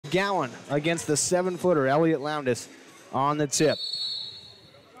McGowan against the 7-footer, Elliott Lowndes, on the tip.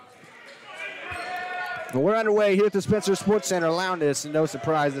 And we're underway here at the Spencer Sports Center. Lowndes, no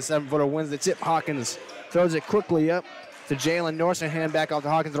surprise, the 7-footer wins the tip. Hawkins throws it quickly up to Jalen Norris, and hand back off to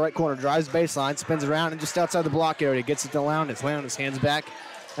Hawkins, the right corner, drives baseline, spins around, and just outside the block area, gets it to Lowndes. Lowndes hands back,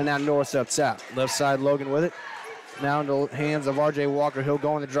 and now Norris up top. Left side, Logan with it. Now into the hands of R.J. Walker. He'll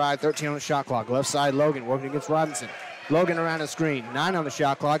go on the drive, 13 on the shot clock. Left side, Logan working against Robinson. Logan around the screen, 9 on the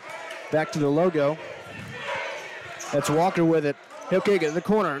shot clock. Back to the logo. That's Walker with it. He'll kick it in the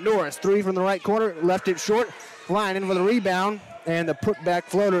corner. Norris, 3 from the right corner, left it short. Line in for the rebound, and the putback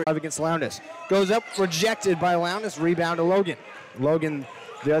floater against Lowndes. Goes up, rejected by Lowndes. Rebound to Logan. Logan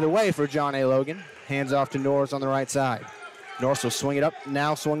the other way for John A. Logan. Hands off to Norris on the right side. Norris will swing it up.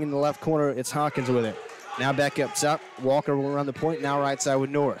 Now swinging in the left corner, it's Hawkins with it. Now back up top. Walker will run the point. Now right side with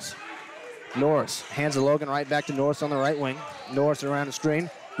Norris. Norris hands to Logan, right back to Norris on the right wing. Norris around the screen,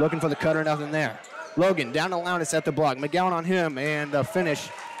 looking for the cutter, nothing there. Logan down to Lowndes at the block. McGowan on him, and a finish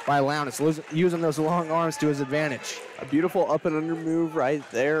by Lowndes, using those long arms to his advantage. A beautiful up and under move right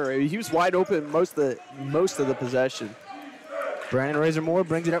there. He was wide open most of the possession. Brandon Razor-Moore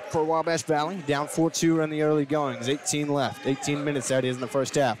brings it up for Wabash Valley. Down 4-2 in the early goings. 18 left. 18 minutes that is in the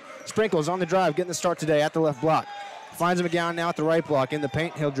first half. Sprinkles on the drive, getting the start today at the left block. Finds McGowan now at the right block. In the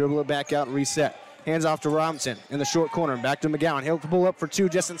paint, he'll dribble it back out and reset. Hands off to Robinson in the short corner. Back to McGowan. He'll pull up for 2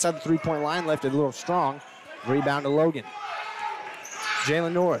 just inside the three-point line. Left it a little strong. Rebound to Logan.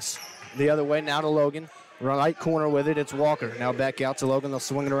 Jalen Norris the other way now to Logan. Right corner with it. It's Walker. Now back out to Logan. They'll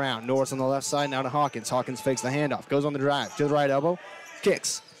swing it around. Norris on the left side. Now to Hawkins. Hawkins fakes the handoff. Goes on the drive. To the right elbow.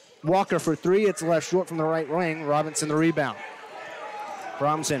 Kicks. Walker for 3. It's left short from the right wing. Robinson the rebound.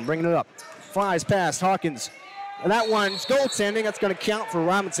 Robinson bringing it up. Flies past Hawkins. And that one's goaltending. That's going to count for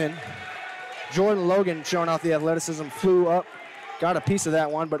Robinson. Jordan Logan showing off the athleticism. Flew up. Got a piece of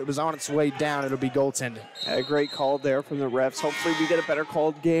that one, but it was on its way down. It'll be goaltending. A great call there from the refs. Hopefully we get a better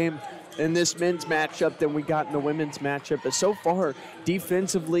called game in this men's matchup than we got in the women's matchup. But so far,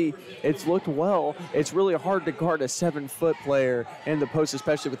 defensively, it's looked well. It's really hard to guard a 7-foot player in the post,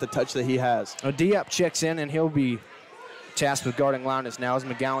 especially with the touch that he has. Diop checks in, and he'll be tasked with guarding Lowndes now as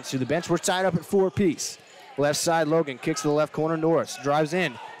McGowan's to the bench. We're tied up at 4 apiece. Left side, Logan kicks to the left corner. Norris drives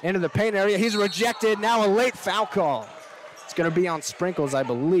in into the paint area. He's rejected. Now a late foul call. It's going to be on Sprinkles, I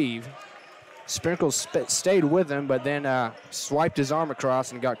believe. Sprinkles stayed with him, but then swiped his arm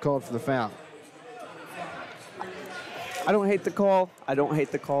across and got called for the foul. I don't hate the call. I don't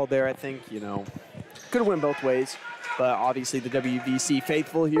hate the call there. I think, could have went both ways. But obviously the WVC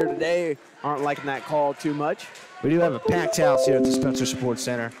faithful here today aren't liking that call too much. We do have a packed house here at the Spencer Sports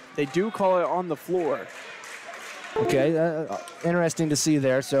Center. They do call it on the floor. Okay, interesting to see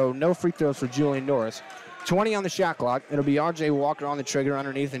there. So no free throws for Julian Norris. 20 on the shot clock. It'll be R.J. Walker on the trigger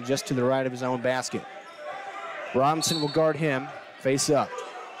underneath and just to the right of his own basket. Robinson will guard him, face up.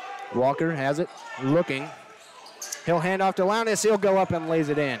 Walker has it, looking. He'll hand off to Lowndes. He'll go up and lays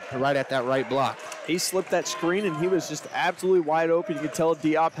it in right at that right block. He slipped that screen, and he was just absolutely wide open. You could tell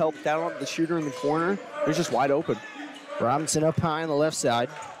Diop helped out on the shooter in the corner. He was just wide open. Robinson up high on the left side.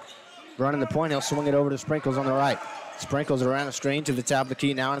 Running the point, he'll swing it over to Sprinkles on the right. Sprinkles around the screen to the top of the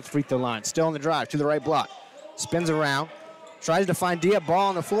key now on the free throw line. Still on the drive to the right block. Spins around. Tries to find Diop. Ball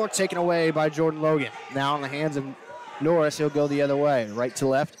on the floor taken away by Jordan Logan. Now in the hands of Norris. He'll go the other way. Right to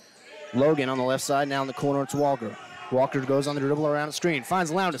left. Logan on the left side. Now in the corner it's Walker. Walker goes on the dribble around the screen.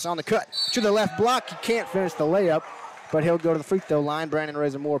 Finds Lowndes on the cut. To the left block. He can't finish the layup, but he'll go to the free throw line. Brandon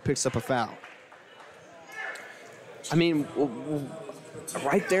Razor-Moore picks up a foul. I mean,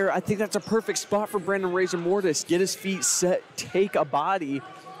 right there, I think that's a perfect spot for Brandon Razor-Moore to get his feet set, take a body,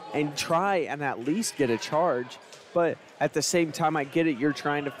 and try and at least get a charge. But at the same time, I get it. You're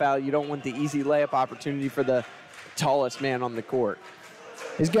trying to foul. You don't want the easy layup opportunity for the tallest man on the court.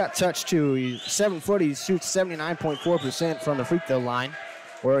 He's got touch, too. He's 7 foot. He shoots 79.4% from the free throw line,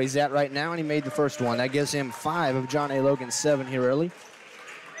 where he's at right now, and he made the first one. That gives him 5 of John A. Logan's 7 here early.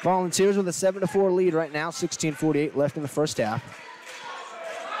 Volunteers with a 7-4 lead right now, 16:48 left in the first half.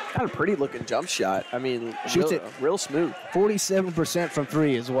 Kind of pretty looking jump shot. I mean, shoots it real smooth. 47% from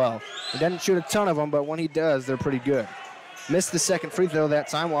 3 as well. He doesn't shoot a ton of them, but when he does, they're pretty good. Missed the second free throw that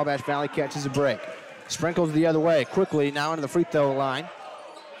time. Wabash Valley catches a break. Sprinkles the other way quickly now into the free throw line.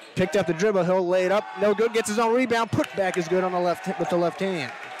 Picked up the dribble. He'll lay it up. No good. Gets his own rebound. Put back is good on the left with the left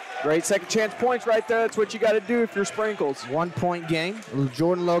hand. Great second chance points right there. That's what you got to do if you're Sprinkles. 1 point game.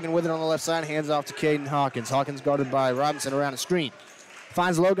 Jordan Logan with it on the left side. Hands off to Caden Hawkins. Hawkins guarded by Robinson around the screen.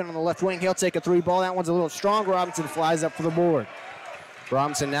 Finds Logan on the left wing. He'll take a 3 ball. That one's a little strong. Robinson flies up for the board.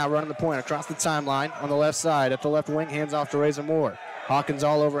 Robinson now running the point across the timeline on the left side. At the left wing, hands off to Razor-Moore. Hawkins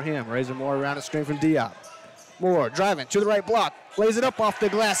all over him. Razor Moore around the screen from Diop. Moore driving to the right block. Lays it up off the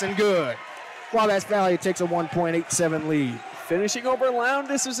glass and good. Wabash Valley takes a 1.87 lead. Finishing over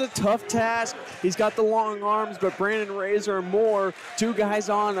Lowndes is a tough task. He's got the long arms, but Brandon Razor and Moore, two guys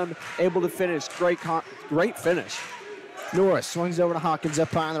on him, able to finish. Great finish. Norris swings over to Hawkins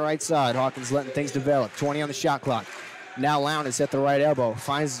up high on the right side. Hawkins letting things develop. 20 on the shot clock. Now Lowndes at the right elbow.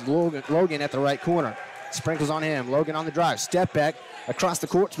 Finds Logan at the right corner. Sprinkles on him. Logan on the drive. Step back across the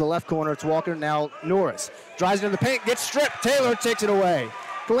court to the left corner. It's Walker. Now Norris drives into the paint. Gets stripped. Taylor takes it away.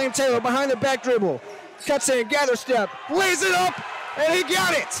 Kaleem Taylor behind the back dribble. Cuts in. Gather step. Lays it up. And he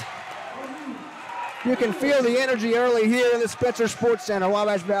got it. You can feel the energy early here in the Spencer Sports Center.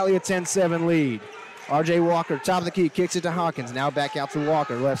 Wabash Valley a 10-7 lead. R.J. Walker, top of the key, kicks it to Hawkins. Now back out to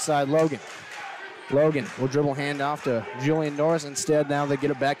Walker. Left side, Logan. Logan will dribble handoff to Julian Norris. Instead, now they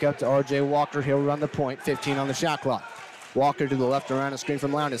get it back up to R.J. Walker. He'll run the point. 15 on the shot clock. Walker to the left around the screen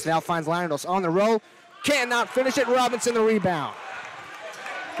from Lowndes. Now finds Lowndes on the roll. Cannot finish it. Robinson the rebound.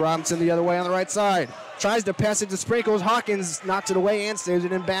 Robinson the other way on the right side. Tries to pass it to Sprinkles. Hawkins knocks it away and saves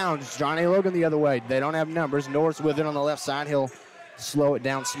it in bounds. John A. Logan the other way. They don't have numbers. Norris with it on the left side. He'll slow it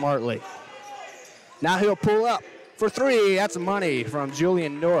down smartly. Now he'll pull up for three. That's money from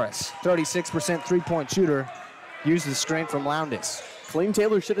Julian Norris. 36% three-point shooter. Uses strength from Lowndes. Kaleem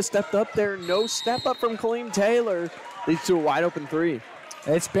Taylor should have stepped up there. No step up from Kaleem Taylor. Leads to a wide open three.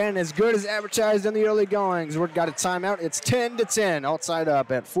 It's been as good as advertised in the early goings. We've got a timeout. It's 10-10. All tied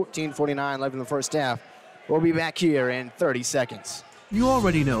up at 14:49 left in the first half. We'll be back here in 30 seconds. You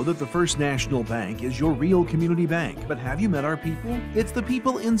already know that the First National Bank is your real community bank, but have you met our people? It's the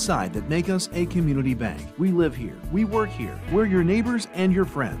people inside that make us a community bank. We live here, we work here, we're your neighbors and your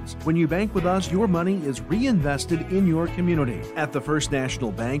friends. When you bank with us, your money is reinvested in your community. At the First National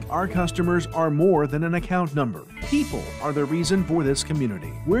Bank, our customers are more than an account number. People are the reason for this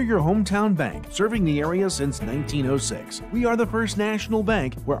community. We're your hometown bank, serving the area since 1906. We are the First National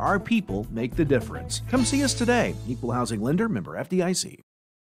Bank, where our people make the difference. Come see us today. Equal Housing Lender, member FDIC.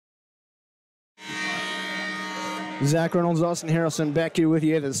 Zach Reynolds, Austin Harrelson back here with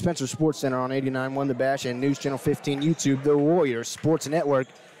you at the Spencer Sports Center on 89.1 The Bash and News Channel 15 YouTube, the Warriors Sports Network.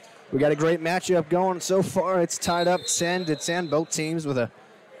 We got a great matchup going so far. It's tied up 10-10, both teams with a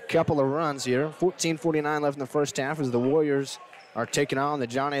couple of runs here. 14:49 left in the first half as the Warriors are taking on the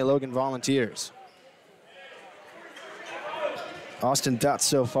John A. Logan Volunteers. Austin, thoughts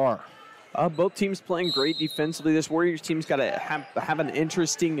so far? Both teams playing great defensively. This Warriors team's got to have an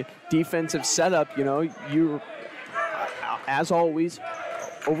interesting defensive setup. You know, as always,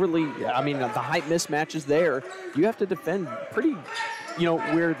 the height mismatch is there. You have to defend pretty,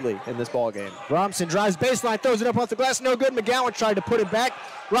 weirdly in this ball game. Robinson drives baseline, throws it up off the glass, no good. McGowan tried to put it back.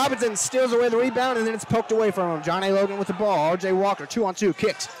 Robinson steals away the rebound, and then it's poked away from him. John A. Logan with the ball. R.J. Walker, 2-on-2,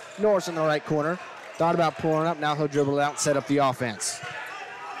 kicks. Norris in the right corner. Thought about pulling up. Now he'll dribble it out and set up the offense.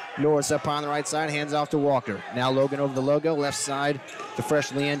 Norris up on the right side, hands off to Walker. Now Logan over the logo, left side, the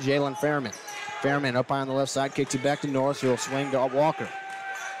freshly in Jalen Fairman. Fairman up on the left side, kicks it back to Norris. He'll swing to Walker.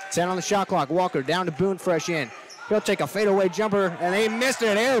 10 on the shot clock. Walker down to Boone, fresh in. He'll take a fadeaway jumper, and they missed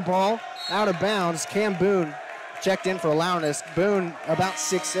it. Air ball out of bounds. Cam Boone checked in for Lowndes. Boone about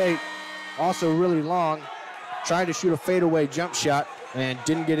 6'8", also really long. Tried to shoot a fadeaway jump shot and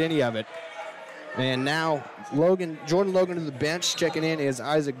didn't get any of it. And now Jordan Logan to the bench. Checking in is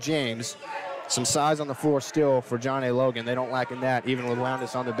Isaac James. Some size on the floor still for John A. Logan. They don't lack in that, even with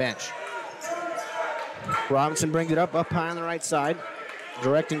Lowndes on the bench. Robinson brings it up high on the right side.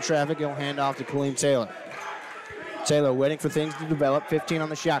 Directing traffic, he'll hand off to Kaleem Taylor. Taylor waiting for things to develop. 15 on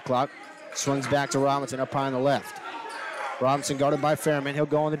the shot clock. Swings back to Robinson up high on the left. Robinson guarded by Fairman. He'll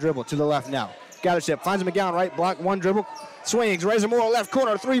go on the dribble to the left now. Gather step, finds McGowan right block, one dribble. Swings, Razor Moore left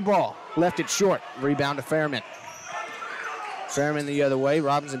corner, three ball. Left it short. Rebound to Fairman. Fairman the other way.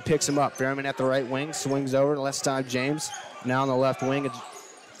 Robinson picks him up. Fairman at the right wing. Swings over to left side James. Now on the left wing,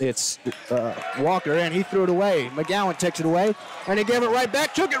 it's Walker, and he threw it away. McGowan takes it away, and he gave it right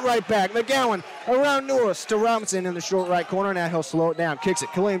back. Took it right back. McGowan around Norris to Robinson in the short right corner. Now he'll slow it down. Kicks it.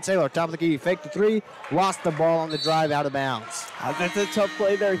 Kaleem Taylor, top of the key. Faked the three. Lost the ball on the drive out of bounds. That's a tough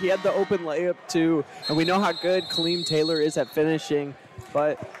play there. He had the open layup, too. And we know how good Kaleem Taylor is at finishing.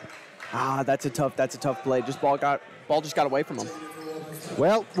 But, that's a tough play. Ball just got away from him.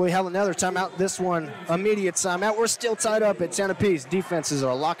 Well, we have another timeout. This one, immediate timeout. We're still tied up at 10 apiece. Defenses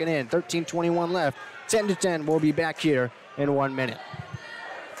are locking in. 13:21 left. 10-10. We'll be back here in 1 minute.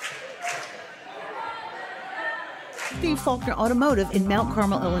 Steve Faulkner Automotive in Mount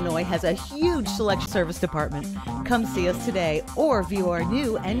Carmel, Illinois has a huge selection service department. Come see us today or view our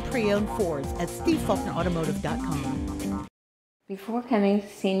new and pre-owned Fords at stevefaulknerautomotive.com. Before coming to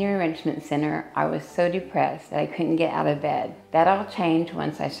Senior Enrichment Center, I was so depressed that I couldn't get out of bed. That all changed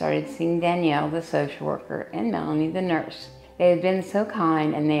once I started seeing Danielle, the social worker, and Melanie, the nurse. They have been so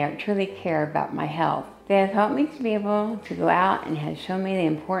kind and they truly care about my health. They have helped me to be able to go out and have shown me the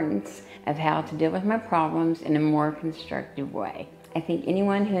importance of how to deal with my problems in a more constructive way. I think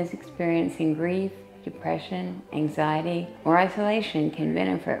anyone who is experiencing grief, depression, anxiety, or isolation can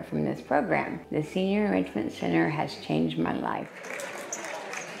benefit from this program. The Senior Enrichment Center has changed my life.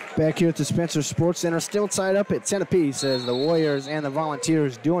 Back here at the Spencer Sports Center, still tied up at 10 apiece as the Warriors and the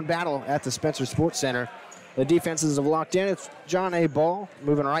Volunteers doing battle at the Spencer Sports Center. The defenses have locked in. It's John A. Ball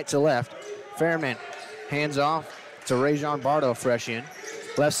moving right to left. Fairman hands off to Rajon Bardo, fresh in.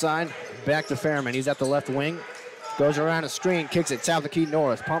 Left side, back to Fairman. He's at the left wing. Goes around a screen, kicks it south of Keith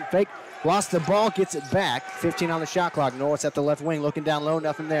Norris. Pump fake. Lost the ball, gets it back. 15 on the shot clock. Norris at the left wing, looking down low,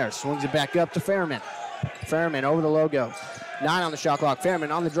 nothing there. Swings it back up to Fairman. Fairman over the logo. 9 on the shot clock.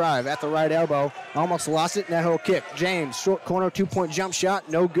 Fairman on the drive at the right elbow. Almost lost it. Net hole kick. James, short corner, 2-point jump shot.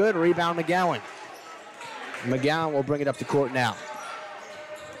 No good. Rebound McGowan. McGowan will bring it up the court now.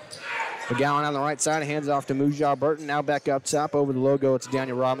 McGowan on the right side, hands off to Mujar Burton. Now back up top over the logo. It's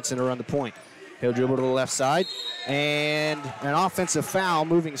Daniel Robinson to run the point. He'll dribble to the left side. And an offensive foul,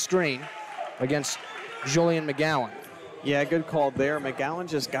 moving screen against Julian McGowan. Yeah, good call there. McGowan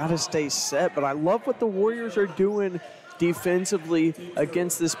just got to stay set, but I love what the Warriors are doing defensively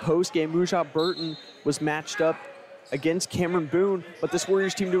against this post game. Mujar Burton was matched up against Cameron Boone, but this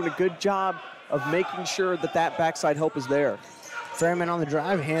Warriors team doing a good job of making sure that that backside help is there. Fairman on the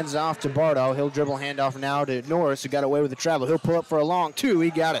drive, hands off to Bardo. He'll dribble handoff now to Norris, who got away with the travel. He'll pull up for a long two. He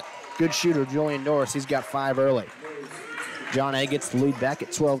got it. Good shooter, Julian Norris. He's got 5 early. John A. gets the lead back at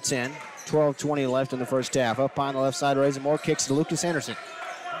 12-10. 12:20 left in the first half. Up on the left side, raising more kicks to Lucas Henderson.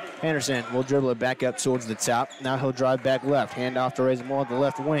 Henderson will dribble it back up towards the top. Now he'll drive back left. Hand off to Razor Moore at the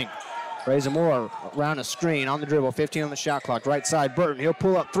left wing. Razor Moore around a screen on the dribble. 15 on the shot clock. Right side, Burton. He'll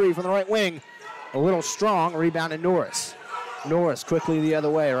pull up 3 from the right wing. A little strong. Rebound to Norris. Norris quickly the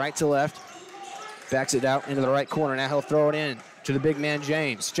other way, right to left. Backs it out into the right corner. Now he'll throw it in to the big man,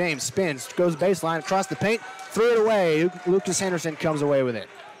 James. James spins, goes baseline, across the paint, threw it away. Lucas Henderson comes away with it.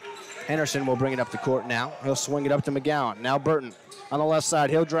 Henderson will bring it up the court now. He'll swing it up to McGowan. Now Burton on the left side.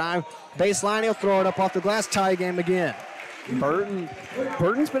 He'll drive, baseline, he'll throw it up off the glass, tie game again.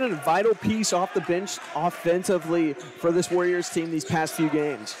 Burton's been a vital piece off the bench offensively for this Warriors team these past few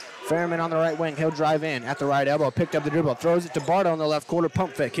games. Fairman on the right wing. He'll drive in at the right elbow. Picked up the dribble. Throws it to Bardo in the left corner.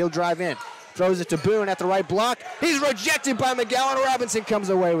 Pump fake. He'll drive in. Throws it to Boone at the right block. He's rejected by McGowan. Robinson comes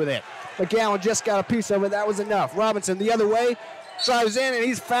away with it. McGowan just got a piece of it. That was enough. Robinson the other way. Drives in, and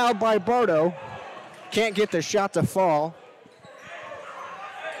he's fouled by Bardo. Can't get the shot to fall.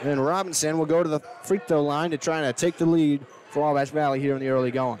 And Robinson will go to the free throw line to try to take the lead for Wabash Valley here in the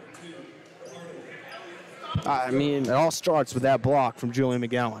early going. I mean, it all starts with that block from Julian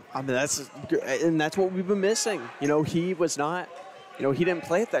McGowan. I mean, that's what we've been missing. You know, he was not, you know, he didn't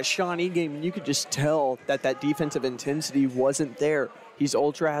play at that Shawnee game, and you could just tell that that defensive intensity wasn't there. He's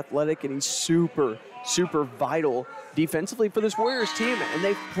ultra athletic, and he's super, super vital defensively for this Warriors team, and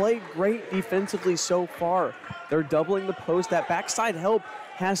they've played great defensively so far. They're doubling the post. That backside help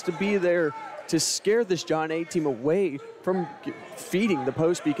has to be there to scare this John A. team away from feeding the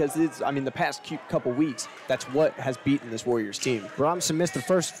post, because it's, I mean, the past couple weeks, that's what has beaten this Warriors team. Robinson missed the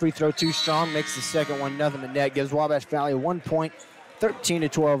first free throw too strong, makes the second one nothing but net, gives Wabash Valley a 1 point,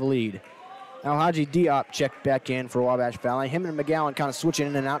 13-12 lead. Now Haji Diop checked back in for Wabash Valley. Him and McGowan kind of switching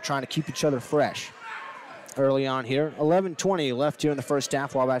in and out, trying to keep each other fresh early on here. 11:20 left here in the first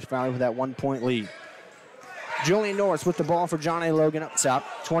half. Wabash Valley with that 1 point lead. Julian Norris with the ball for John A. Logan up top.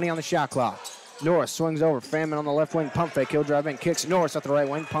 20 on the shot clock. Norris swings over. Fairman on the left wing. Pump fake. He'll drive in. Kicks Norris at the right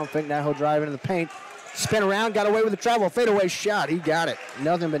wing. Pump fake. Now he'll drive into the paint. Spin around. Got away with the travel. Fadeaway shot. He got it.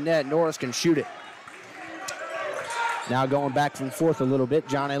 Nothing but net. Norris can shoot it. Now going back from fourth a little bit.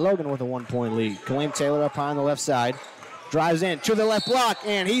 John A. Logan with a 1 point lead. Kaleem Taylor up high on the left side. Drives in to the left block.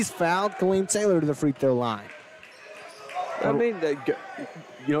 And he's fouled. Kaleem Taylor to the free throw line. I mean,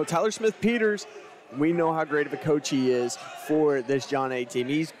 you know, Tyler Smith-Peters, we know how great of a coach he is for this John A. team.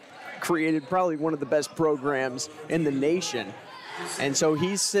 He's created probably one of the best programs in the nation. And so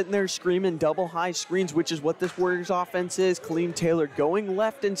he's sitting there screaming double high screens, which is what this Warriors offense is. Kaleem Taylor going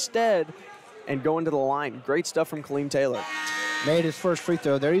left instead and going to the line. Great stuff from Kaleem Taylor. Made his first free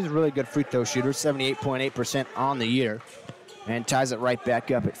throw there. He's a really good free throw shooter, 78.8% on the year, and ties it right back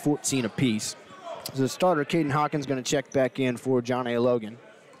up at 14 apiece. So the starter, Caden Hawkins, going to check back in for John A. Logan.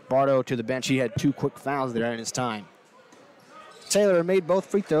 Bardo to the bench. He had 2 quick fouls there in his time. Taylor made both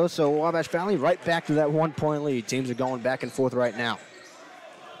free throws, so Wabash Valley right back to that 1-point lead. Teams are going back and forth right now.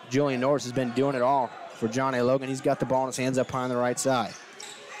 Julian Norris has been doing it all for John A. Logan. He's got the ball in his hands up high on the right side.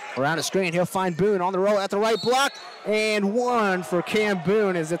 Around the screen, he'll find Boone on the roll at the right block, and one for Cam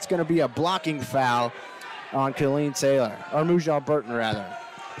Boone, as it's going to be a blocking foul on Colleen Taylor, or Mujal Burton, rather.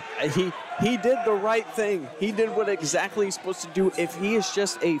 He did the right thing. He did what exactly he's supposed to do. If he is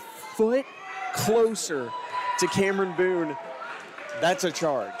just a foot closer to Cameron Boone, that's a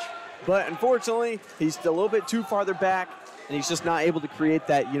charge. But unfortunately, he's a little bit too farther back, and he's just not able to create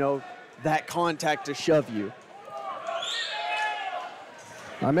that, that contact to shove you.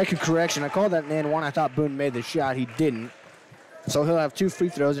 I make a correction. I called that man one. I thought Boone made the shot. He didn't. So he'll have 2 free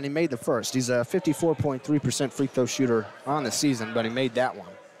throws, and he made the first. He's a 54.3% free throw shooter on the season, but he made that one.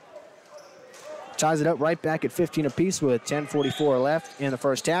 Ties it up right back at 15 apiece with 10:44 left in the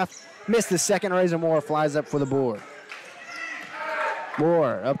first half. Missed the second. Razor Moore flies up for the board.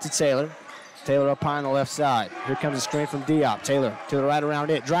 Moore up to Taylor. Taylor up high on the left side. Here comes a screen from Diop. Taylor to the right around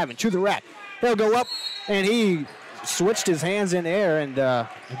it, driving to the rack. He'll go up, and he switched his hands in the air and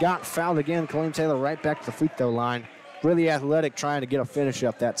got fouled again. Colleen Taylor right back to the free throw line. Really athletic, trying to get a finish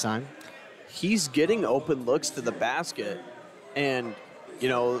up that time. He's getting open looks to the basket, and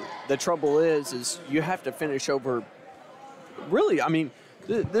the trouble is you have to finish over. Really, I mean,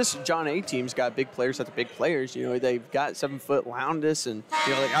 this John A team's got big players at the big players. They've got 7-foot Lowndes, and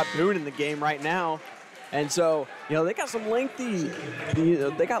they got Boone in the game right now, and so they got some lengthy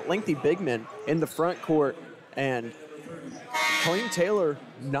big men in the front court, and Colleen Taylor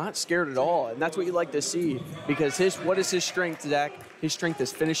not scared at all, and that's what you like to see, because what is his strength, Zach? His strength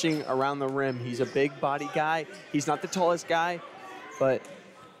is finishing around the rim. He's a big body guy. He's not the tallest guy, but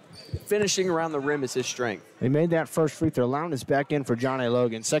finishing around the rim is his strength. They made that first free throw. Lowndes back in for John A.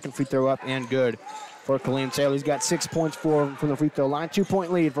 Logan. Second free throw up and good for Colleen Taylor. He's got 6 points from the free throw line.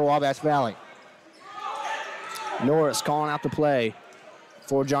 2-point lead for Wabash Valley. Norris calling out the play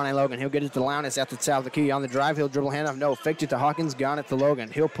for John A. Logan. He'll get it to Lowndes at the top of the key. On the drive, he'll dribble handoff. No. Faked it to Hawkins. Got it to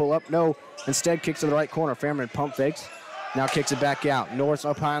Logan. He'll pull up. No. Instead, kicks to the right corner. Fairman pump fakes. Now kicks it back out. Norris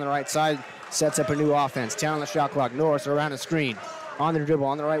up high on the right side. Sets up a new offense. 10 on the shot clock. Norris around the screen. On the dribble,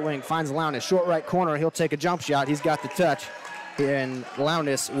 on the right wing. Finds Lowndes. Short right corner. He'll take a jump shot. He's got the touch. And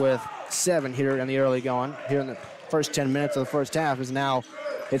Lowndes with 7 here in the early going. Here in the first 10 minutes of the first half is now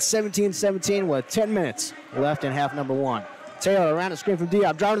it's 17-17 with 10 minutes left in half number 1. Taylor around the screen from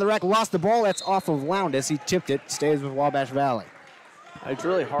Diop. Driving to the rack. Lost the ball. That's off of Lowndes. He tipped it. Stays with Wabash Valley. It's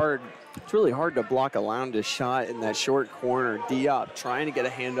really hard. It's really hard to block a Lowndes shot in that short corner. Diop trying to get a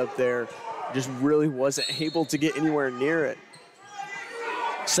hand up there. Just really wasn't able to get anywhere near it.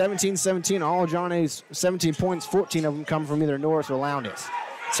 17-17. All of John A's 17 points. 14 of them come from either Norris or Lowndes.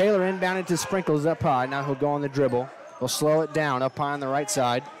 Taylor inbounded to Sprinkles up high. Now he'll go on the dribble. He'll slow it down up high on the right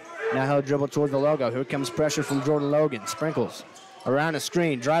side. Now he'll dribble towards the logo. Here comes pressure from Jordan Logan. Sprinkles around the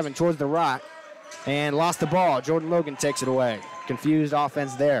screen, driving towards the right, and lost the ball. Jordan Logan takes it away. Confused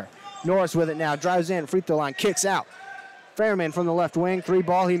offense there. Norris with it now. Drives in. Free throw line. Kicks out. Fairman from the left wing. 3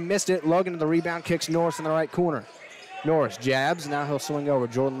 ball. He missed it. Logan to the rebound. Kicks Norris in the right corner. Norris jabs. Now he'll swing over.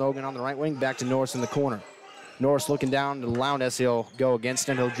 Jordan Logan on the right wing. Back to Norris in the corner. Norris looking down to Lowndes. He'll go against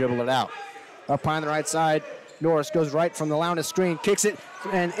him. He'll dribble it out. Up high on the right side. Norris goes right from the Lowndes screen. Kicks it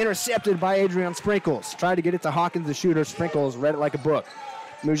and intercepted by Adrian Sprinkles. Tried to get it to Hawkins, the shooter. Sprinkles read it like a book.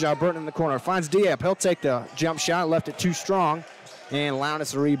 Mujal Burton in the corner. Finds Diop. He'll take the jump shot. Left it too strong. And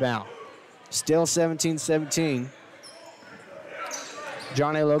Lowndes a rebound. Still 17-17.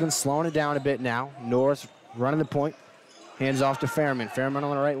 John A. Logan slowing it down a bit now. Norris running the point. Hands off to Fairman. Fairman on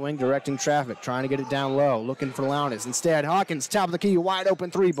the right wing, directing traffic, trying to get it down low, looking for Lowndes. Instead, Hawkins, top of the key, wide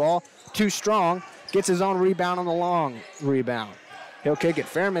open 3 ball. Too strong. Gets his own rebound on the long rebound. He'll kick it.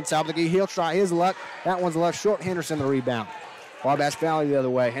 Fairman, top of the key. He'll try his luck. That one's left short. Henderson the rebound. Wabash Valley the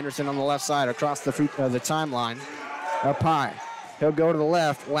other way. Henderson on the left side across the timeline. Up high. He'll go to the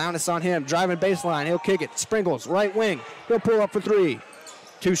left. Lowndes on him. Driving baseline. He'll kick it. Sprinkles, right wing. He'll pull up for 3.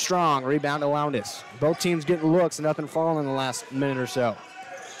 Too strong. Rebound to Lowndes. Both teams getting looks. Nothing falling in the last minute or so.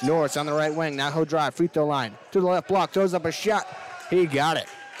 Norris on the right wing. Now he'll drive. Free throw line. To the left block. Throws up a shot. He got it.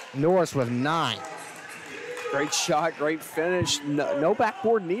 Norris with 9. Great shot. Great finish. No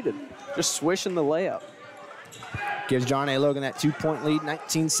backboard needed. Just swishing the layup. Gives John A. Logan that 2-point lead.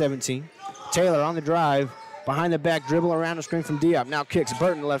 19-17. Taylor on the drive. Behind the back. Dribble around the screen from Diop. Now kicks.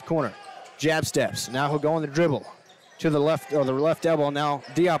 Burton left corner. Jab steps. Now he'll go on the dribble. To the left, or the left elbow. Now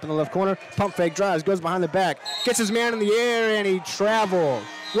Diop in the left corner. Pump fake drives, goes behind the back. Gets his man in the air, and he traveled.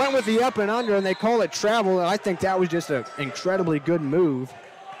 Went with the up and under, and they call it travel. And I think that was just an incredibly good move.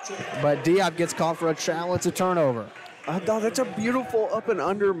 But Diop gets called for a travel. It's a turnover. No, that's a beautiful up and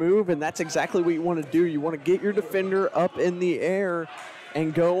under move, and that's exactly what you want to do. You want to get your defender up in the air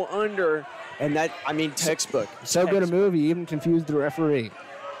and go under, and that, I mean, textbook. So good a move, he even confused the referee.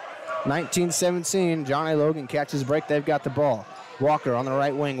 19-17, Johnny Logan catches break. They've got the ball. Walker on the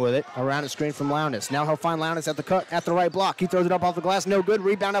right wing with it, around a screen from Lowndes. Now he'll find Lowndes at the cut, at the right block. He throws it up off the glass, no good.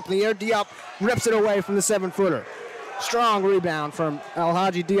 Rebound up in the air. Diop rips it away from the 7-footer. Strong rebound from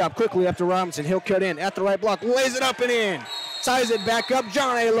Alhaji Diop, quickly up to Robinson. He'll cut in at the right block, lays it up and in. Ties it back up.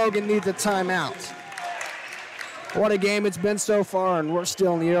 Johnny Logan needs a timeout. What a game it's been so far, and we're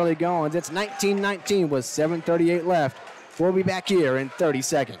still in the early goings. It's 19-19 with 7:38 left. We'll be back here in 30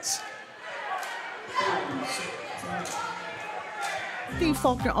 seconds. Steve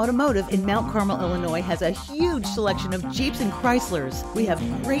Faulkner Automotive in Mount Carmel, Illinois has a huge selection of Jeeps and Chryslers. We have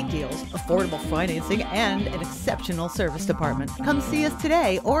great deals, affordable financing, and an exceptional service department. Come see us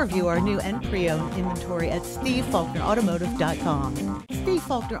today or view our new and pre-owned inventory at stevefaulknerautomotive.com. Steve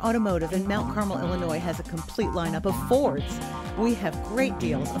Faulkner Automotive in Mount Carmel, Illinois has a complete lineup of Fords. We have great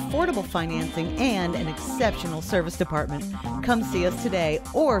deals, affordable financing, and an exceptional service department. Come see us today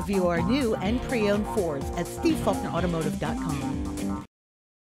or view our new and pre-owned Fords at stevefaulknerautomotive.com.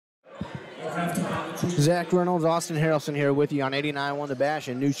 Zach Reynolds, Austin Harrelson here with you on 89.1 The Bash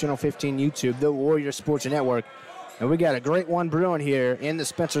and News Channel 15 YouTube, the Warrior Sports Network. And we got a great one brewing here in the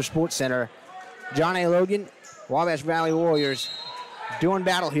Spencer Sports Center. Johnny Logan, Wabash Valley Warriors, doing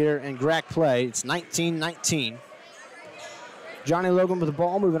battle here in GRAC play. It's 19-19. Johnny Logan with the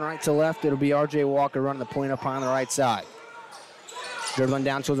ball moving right to left. It'll be R.J. Walker running the point up on the right side. Dribbling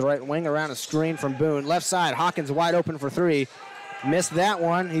down to the right wing around a screen from Boone. Left side, Hawkins wide open for three. Missed that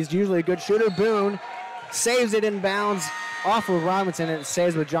one. He's usually a good shooter. Boone saves it in bounds off of Robinson, and it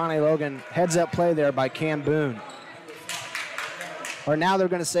stays with Johnny Logan. Heads up play there by Cam Boone. Or now they're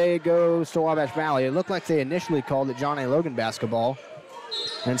going to say it goes to Wabash Valley. It looked like they initially called it Johnny Logan basketball.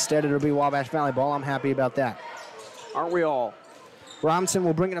 Instead, it'll be Wabash Valley ball. I'm happy about that. Aren't we all? Robinson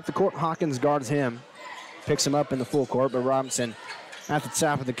will bring it up the court. Hawkins guards him. Picks him up in the full court, but Robinson at the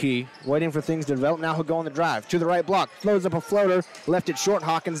top of the key, waiting for things to develop. Now he'll go on the drive to the right block. Floats up a floater. Left it short.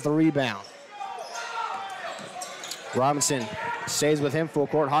 Hawkins the rebound. Robinson stays with him full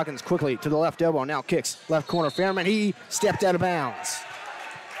court. Hawkins quickly to the left elbow. Now kicks left corner. Fairman, he stepped out of bounds.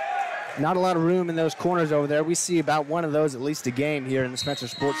 Not a lot of room in those corners over there. We see about one of those at least a game here in the Spencer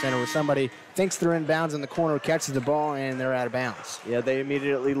Sports Center where somebody thinks they're in bounds in the corner, catches the ball, and they're out of bounds. Yeah, they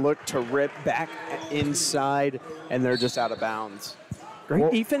immediately look to rip back inside, and they're just out of bounds.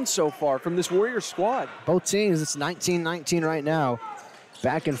 Great defense so far from this Warrior squad. Both teams, it's 19-19 right now.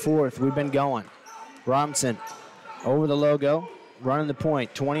 Back and forth, we've been going. Robinson over the logo, running the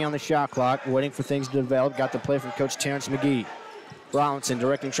point. 20 on the shot clock, waiting for things to develop. Got the play from Coach Terrence McGee. Robinson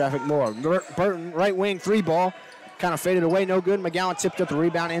directing traffic more. Burton, right wing, three ball. Kind of faded away, no good. McGowan tipped up the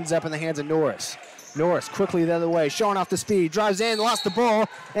rebound, ends up in the hands of Norris. Norris quickly the other way, showing off the speed. Drives in, lost the ball,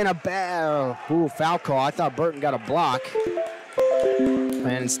 and a foul call. I thought Burton got a block.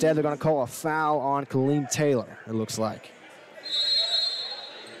 And instead, they're going to call a foul on Kaleem Taylor, it looks like.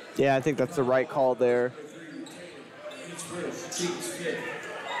 Yeah, I think that's the right call there.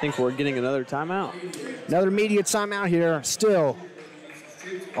 I think we're getting another timeout. Another immediate timeout here. Still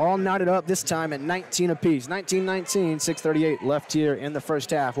all knotted up this time at 19 apiece. 19-19, 6:38 left here in the first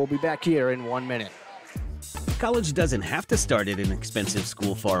half. We'll be back here in 1 minute. College doesn't have to start at an expensive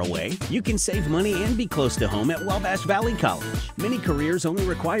school far away. You can save money and be close to home at Wabash Valley College. Many careers only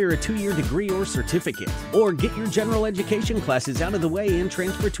require a 2-year degree or certificate. Or get your general education classes out of the way and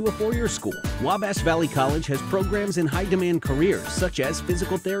transfer to a 4-year school. Wabash Valley College has programs in high-demand careers such as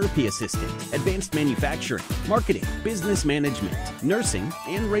physical therapy assistant, advanced manufacturing, marketing, business management, nursing,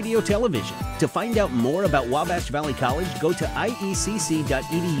 and radio television. To find out more about Wabash Valley College, go to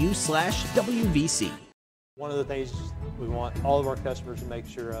iecc.edu/WVC. One of the things we want all of our customers to make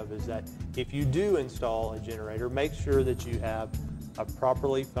sure of is that if you do install a generator, make sure that you have a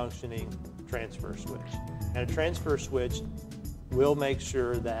properly functioning transfer switch. And a transfer switch will make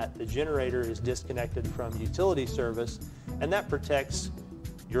sure that the generator is disconnected from utility service, and that protects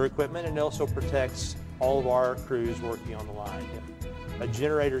your equipment and also protects all of our crews working on the line. If a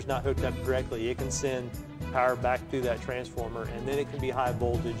generator is not hooked up correctly, it can send power back through that transformer, and then it can be high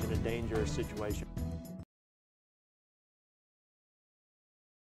voltage in a dangerous situation.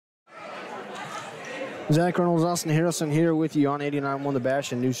 Zach Reynolds, Austin Harrelson here with you on 89.1 The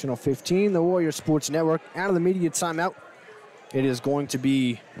Bash and News Channel 15, the Warrior Sports Network. Out of the immediate timeout, it is going to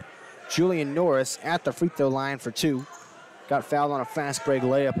be Julian Norris at the free throw line for two. Got fouled on a fast break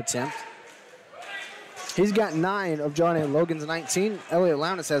layup attempt. He's got 9 of Johnny Logan's 19. Elliot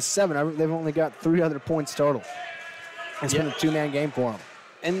Lowndes has 7 of them. They've only got 3 other points total. It's been a two-man game for him.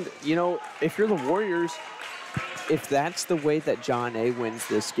 And, you know, if you're the Warriors, if that's the way that John A. wins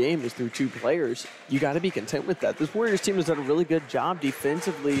this game is through two players, you got to be content with that. This Warriors team has done a really good job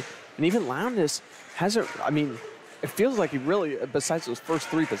defensively, and even Lowndes hasn't, I mean, it feels like he really, besides those first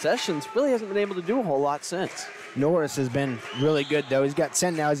three possessions, really hasn't been able to do a whole lot since. Norris has been really good, though. He's got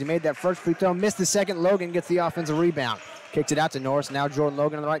 10 now as he made that first free throw. Missed the second. Logan gets the offensive rebound. Kicks it out to Norris. Now Jordan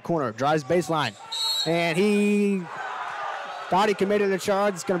Logan in the right corner. Drives baseline. And he thought he committed a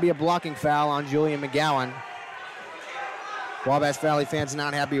charge. It's going to be a blocking foul on Julian McGowan. Wabash Valley fans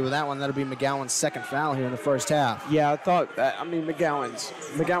not happy with that one. That'll be McGowan's second foul here in the first half. Yeah, I thought that. I mean,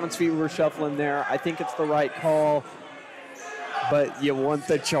 McGowan's feet were shuffling there. I think it's the right call, but you want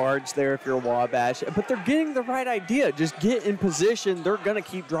the charge there if you're Wabash. But they're getting the right idea. Just get in position. They're going to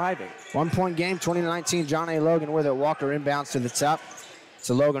keep driving. 1 point game, 20-19. John A. Logan with it. Walker inbounds to the top.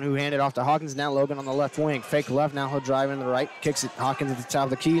 So Logan who handed off to Hawkins. Now Logan on the left wing. Fake left. Now he'll drive in the right. Kicks it. Hawkins at the top of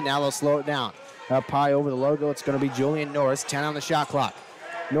the key. Now they'll slow it down. Up high over the logo, it's going to be Julian Norris, 10 on the shot clock.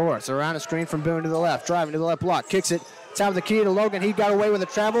 Norris around a screen from Boone to the left, driving to the left block, kicks it, top of the key to Logan. He got away with the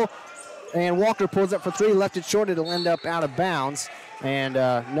travel, and Walker pulls up for three, left it short. It'll end up out of bounds, and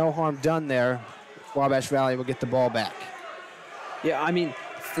no harm done there. Wabash Valley will get the ball back. Yeah, I mean,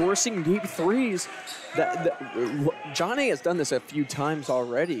 forcing deep threes, John A. has done this a few times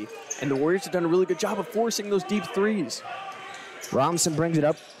already, and the Warriors have done a really good job of forcing those deep threes. Robinson brings it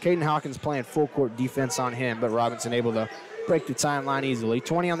up. Caden Hawkins playing full court defense on him, but Robinson able to break the timeline easily.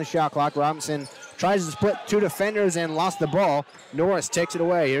 20 on the shot clock. Robinson tries to split two defenders and lost the ball. Norris takes it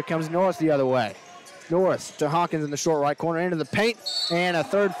away. Here comes Norris the other way. Norris to Hawkins in the short right corner into the paint, and a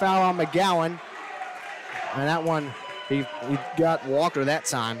third foul on McGowan. And that one, he got Walker that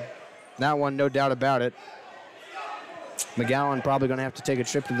time. That one, no doubt about it. McGowan probably going to have to take a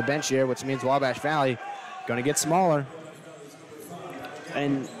trip to the bench here, which means Wabash Valley going to get smaller.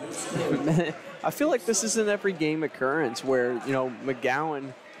 And I feel like this is an every game occurrence where, you know,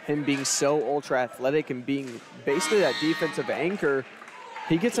 McGowan, him being so ultra athletic and being basically that defensive anchor,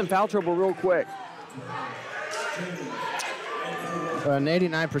 he gets in foul trouble real quick. An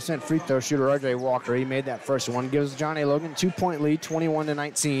 89% free throw shooter, R.J. Walker. He made that first one. Gives John A. Logan 2-point lead,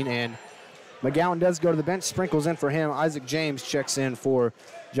 21-19. And McGowan does go to the bench. Sprinkles in for him. Isaac James checks in for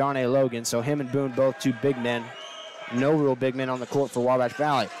John A. Logan. So him and Boone both two big men. No real big men on the court for Wabash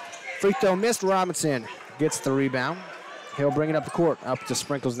Valley. Free throw missed. Robinson gets the rebound. He'll bring it up the court. Up to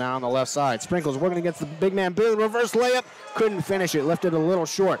Sprinkles now on the left side. Sprinkles working against the big man Boone. Reverse layup. Couldn't finish it. Lifted a little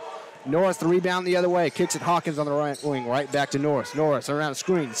short. Norris the rebound the other way. Kicks it Hawkins on the right wing. Right back to Norris. Norris around the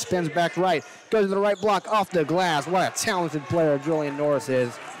screen. Spins back right. Goes to the right block. Off the glass. What a talented player Julian Norris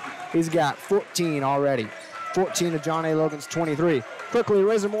is. He's got 14 already. 14 to John A. Logan's 23. Quickly,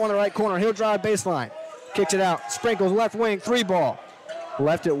 Razor Moore in the right corner. He'll drive baseline. Kicks it out. Sprinkles left wing. Three ball.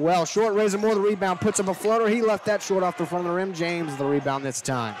 Left it well short. Razor Moore the rebound. Puts up a floater. He left that short off the front of the rim. James the rebound this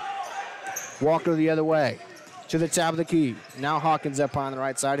time. Walker the other way. To the top of the key. Now Hawkins up on the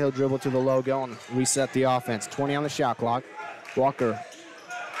right side. He'll dribble to the logo and reset the offense. 20 on the shot clock. Walker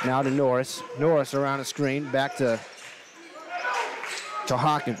now to Norris. Norris around the screen. Back to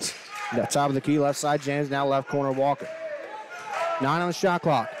Hawkins. The top of the key. Left side James. Now left corner Walker. 9 on the shot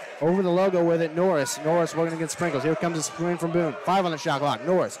clock. Over the logo with it, Norris. Norris working against Sprinkles. Here comes a screen from Boone. 5 on the shot clock.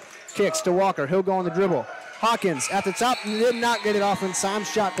 Norris kicks to Walker. He'll go on the dribble. Hawkins at the top. Did not get it off in time.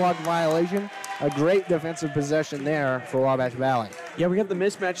 Shot clock violation. A great defensive possession there for Wabash Valley. Yeah, we got the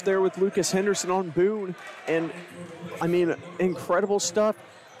mismatch there with Lucas Henderson on Boone. And, I mean, incredible stuff.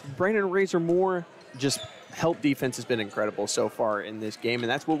 Brandon Razor Moore, just help defense has been incredible so far in this game. And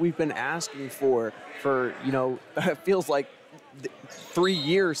that's what we've been asking for, you know, it feels like 3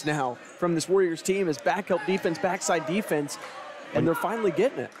 years now from this Warriors team is back help defense, backside defense, and they're finally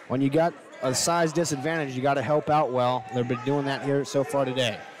getting it. When you got a size disadvantage, you got to help out well. They've been doing that here so far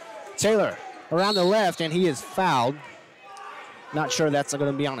today. Taylor around the left, and he is fouled. Not sure that's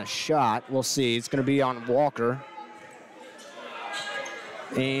going to be on a shot. We'll see. It's going to be on Walker.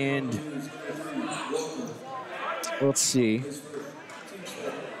 And let's see.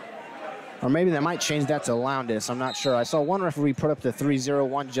 Or maybe they might change that to Lowndes. I'm not sure. I saw one referee put up the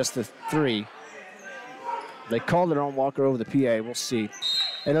 3-0-1, just the 3. They called it on Walker over the PA. We'll see.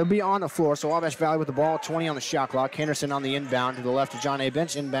 It'll be on the floor. So Wabash Valley with the ball, 20 on the shot clock. Henderson on the inbound to the left of John A.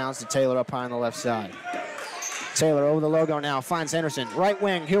 Bench. Inbounds to Taylor up high on the left side. Taylor over the logo now. Finds Henderson. Right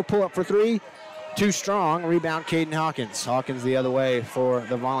wing. He'll pull up for 3. Too strong. Rebound Caden Hawkins. Hawkins the other way for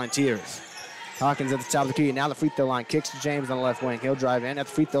the Volunteers. Hawkins at the top of the key. Now the free throw line. Kicks to James on the left wing. He'll drive in at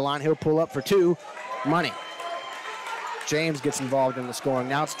the free throw line. He'll pull up for 2. Money. James gets involved in the scoring.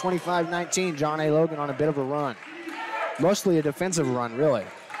 Now it's 25-19. John A. Logan on a bit of a run. Mostly a defensive run, really.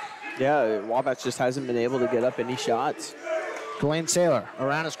 Yeah, Wabash just hasn't been able to get up any shots. Khalane Taylor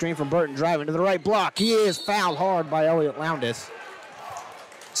around a screen from Burton, driving to the right block. He is fouled hard by Elliott Loundis.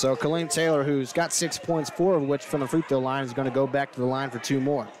 So Khalane Taylor, who's got 6 points, 4 of which from the free throw line, is going to go back to the line for 2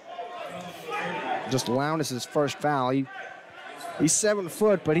 more. Just Loundis' first foul. He's 7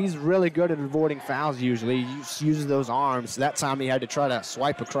 foot, but he's really good at avoiding fouls usually. He uses those arms. That time he had to try to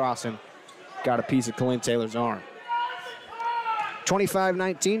swipe across and got a piece of Khalane Taylor's arm.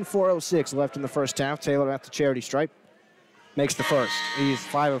 25-19, 4:06 left in the first half. Taylor at the charity stripe. Makes the first. He's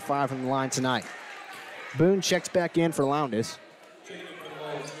 5 of 5 from the line tonight. Boone checks back in for Loundis.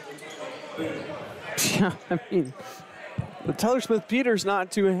 Yeah, I mean, Tyler Smith-Peters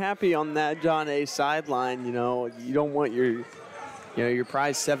not too happy on that John A. sideline. You know, you don't want your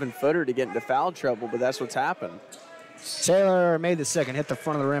prize 7-footer to get into foul trouble, but that's what's happened. Taylor made the second, hit the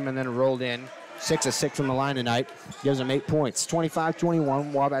front of the rim, and then rolled in. 6 of 6 from the line tonight. Gives him 8 points.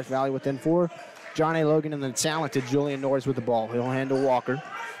 25-21, Wabash Valley within 4. John A. Logan and the talented Julian Norris with the ball. He'll hand to Walker.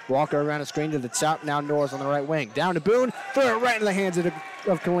 Walker around a screen to the top. Now Norris on the right wing. Down to Boone. Throw it right in the hands of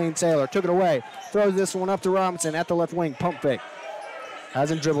Khalane Taylor. Took it away. Throws this one up to Robinson at the left wing. Pump fake.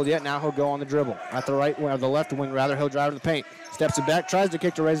 Hasn't dribbled yet. Now he'll go on the dribble. At the right wing, or the left wing rather. He'll drive to the paint. Steps it back. Tries to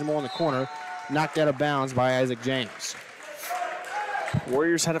kick to Razor Moore in the corner. Knocked out of bounds by Isaac James.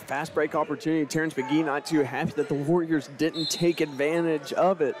 Warriors had a fast break opportunity. Terrence McGee not too happy that the Warriors didn't take advantage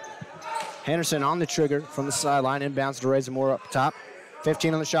of it. Henderson on the trigger from the sideline. Inbounds to Razor Moore up top.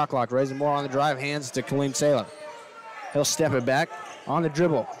 15 on the shot clock. Razor Moore on the drive. Hands to Khalane Taylor. He'll step it back. On the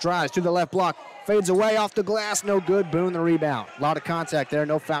dribble. Drives to the left block. Fades away off the glass. No good. Boone the rebound. A lot of contact there.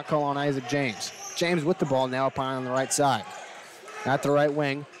 No foul call on Isaac James. James with the ball now up high on the right side. At the right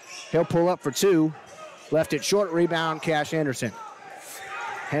wing. He'll pull up for 2. Left it short. Rebound. Cash Henderson.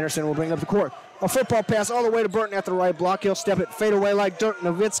 Henderson will bring up the court. A football pass all the way to Burton at the right block. He'll step it, fade away like Dirk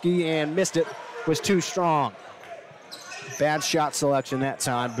Nowitzki, and missed it. Was too strong. Bad shot selection that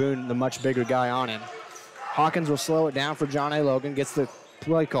time. Boone, the much bigger guy on him. Hawkins will slow it down for John A. Logan. Gets the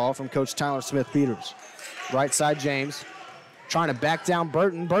play call from Coach Tyler Smith-Peters. Right side, James. Trying to back down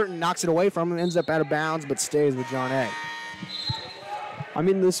Burton. Burton knocks it away from him, ends up out of bounds, but stays with John A. I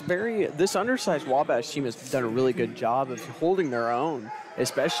mean, this undersized Wabash team has done a really good job of holding their own,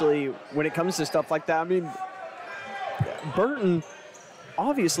 especially when it comes to stuff like that. I mean, Burton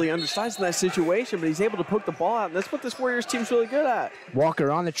obviously undersized in that situation, but he's able to poke the ball out, and that's what this Warriors team's really good at.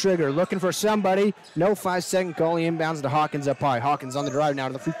 Walker on the trigger, looking for somebody. No 5-second call. He inbounds to Hawkins up high. Hawkins on the drive now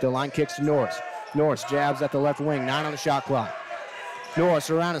to the free throw line, kicks to Norris. Norris jabs at the left wing, 9 on the shot clock. Norris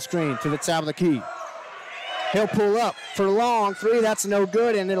around a screen to the top of the key. He'll pull up for long 3. That's no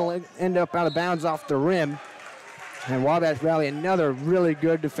good, and it'll end up out of bounds off the rim. And Wabash Valley, another really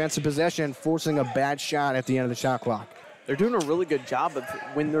good defensive possession, forcing a bad shot at the end of the shot clock. They're doing a really good job of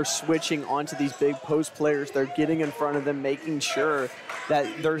when they're switching onto these big post players, they're getting in front of them, making sure that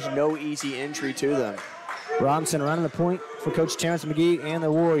there's no easy entry to them. Robinson running the point for Coach Terrence McGee and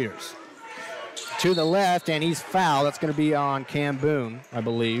the Warriors. To the left, and he's fouled. That's going to be on Cam Boone, I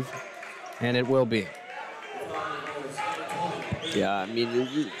believe, and it will be. Yeah, I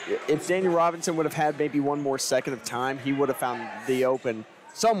mean, if Daniel Robinson would have had maybe one more second of time, he would have found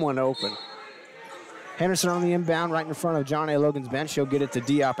someone open. Henderson on the inbound right in front of John A. Logan's bench. He'll get it to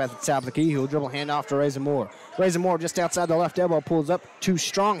Diop at the top of the key. He'll dribble handoff to Razor Moore. Razor Moore just outside the left elbow, pulls up. Too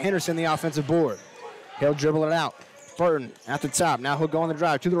strong. Henderson the offensive board. He'll dribble it out. Burton at the top. Now he'll go on the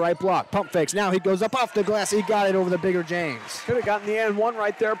drive to the right block. Pump fakes. Now he goes up off the glass. He got it over the bigger James. Could have gotten the and one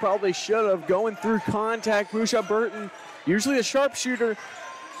right there. Probably should have. Going through contact. Musha Burton, usually a sharpshooter.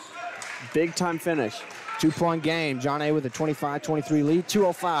 Big time finish. 2-point game. John A. with a 25-23 lead.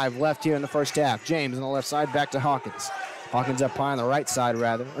 2:05 left here in the first half. James on the left side, back to Hawkins. Hawkins up high on the right side,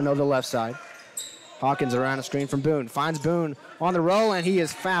 rather. Or no, the left side. Hawkins around a screen from Boone. Finds Boone on the roll, and he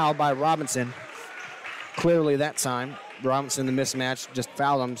is fouled by Robinson. Clearly that time, Robinson, the mismatch, just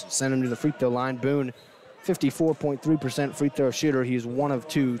fouled him, sent him to the free throw line. Boone, 54.3% free throw shooter. He's 1 of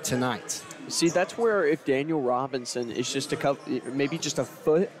 2 tonight. See, that's where if Daniel Robinson is just maybe just a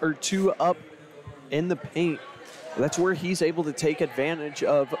foot or 2 up in the paint, that's where he's able to take advantage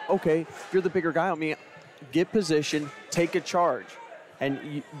of, okay, you're the bigger guy on me, get position, take a charge.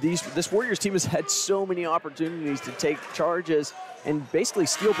 And this Warriors team has had so many opportunities to take charges and basically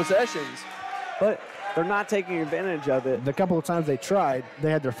steal possessions, but they're not taking advantage of it. The couple of times they tried, they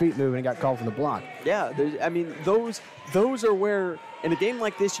had their feet moving and got called for the block. Yeah, I mean, those are where, in a game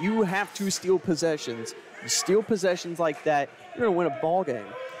like this, you have to steal possessions. You steal possessions like that, you're going to win a ball game.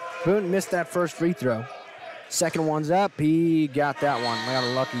 Boone missed that first free throw. Second one's up. He got that one. Got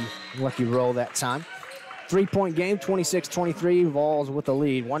a lucky roll that time. 3-point game, 26-23. Vols with the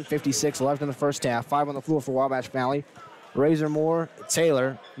lead. 1:56 left in the first half. 5 on the floor for Wabash Valley. Razor Moore,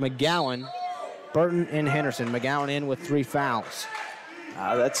 Taylor, McGowan, Burton, and Henderson. McGowan in with 3 fouls.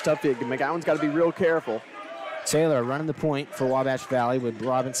 That's tough. McGowan's got to be real careful. Taylor running the point for Wabash Valley with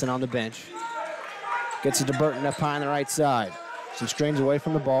Robinson on the bench. Gets it to Burton up high on the right side. Some strains away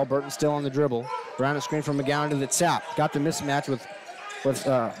from the ball. Burton still on the dribble. Around the screen from McGowan to the top. Got the mismatch with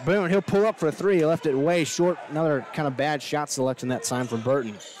Boone. He'll pull up for a 3. He left it way short. Another kind of bad shot selection that time for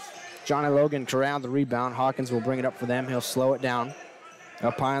Burton. Johnny Logan corralled the rebound. Hawkins will bring it up for them. He'll slow it down.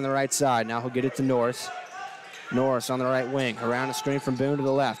 Up high on the right side. Now he'll get it to Norris. Norris on the right wing. Around the screen from Boone to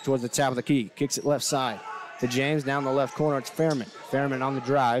the left towards the top of the key. Kicks it left side to James. Down the left corner, it's Fairman. Fairman on the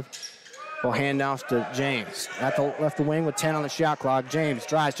drive. Will hand off to James. At the left wing with 10 on the shot clock. James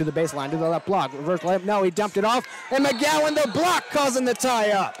drives to the baseline, to the left block. Reverse layup. No, he dumped it off. And McGowan, the block, causing the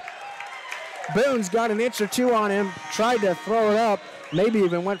tie-up. Boone's got an inch or 2 on him. Tried to throw it up. Maybe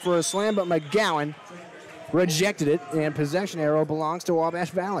even went for a slam, but McGowan rejected it, and possession arrow belongs to Wabash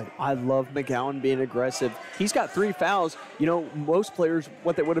Valley. I love McGowan being aggressive. He's got 3 fouls. You know, most players,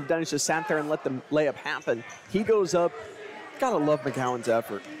 what they would have done is just sat there and let the layup happen. He goes up. Gotta love McGowan's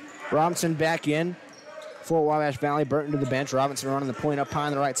effort. Robinson back in for Wabash Valley. Burton to the bench. Robinson running the point up high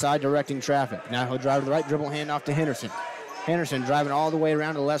on the right side, directing traffic. Now he'll drive to the right, dribble hand off to Henderson. Henderson driving all the way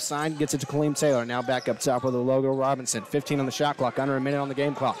around to the left side, gets it to Kaleem Taylor. Now back up top with the logo Robinson. 15 on the shot clock, under a minute on the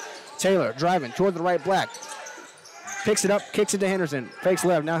game clock. Taylor driving toward the right black. Picks it up, kicks it to Henderson. Fakes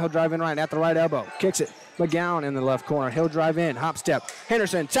left, now he'll drive in right at the right elbow. Kicks it, McGowan in the left corner. He'll drive in, hop step.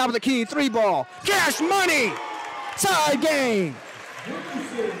 Henderson, top of the key, 3 ball. Cash money! Tie game!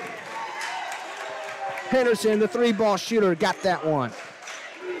 Henderson, the 3-ball shooter, got that one.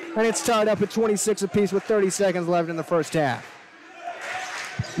 And it's tied up at 26 apiece with 30 seconds left in the first half.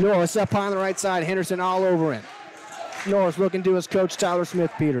 Norris up high on the right side. Henderson all over him. Norris looking to his coach, Tyler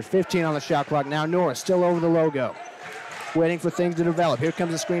Smith-Peters. 15 on the shot clock. Now Norris still over the logo. Waiting for things to develop. Here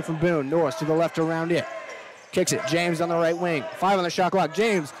comes the screen from Boone. Norris to the left around it. Kicks it. James on the right wing. 5 on the shot clock.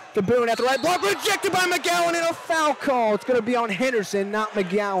 James to Boone at the right block. Rejected by McGowan and a foul call. It's going to be on Henderson, not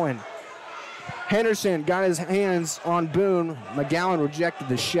McGowan. Henderson got his hands on Boone. McGowan rejected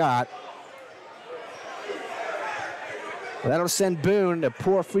the shot. That'll send Boone, the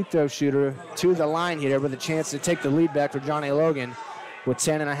poor free throw shooter, to the line here with a chance to take the lead back for Johnny Logan with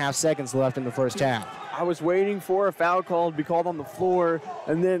 10.5 seconds left in the first half. I was waiting for a foul call to be called on the floor,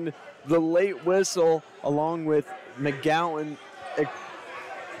 and then the late whistle along with McGowan.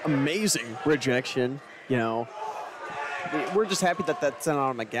 Amazing rejection, you know. We're just happy that that's not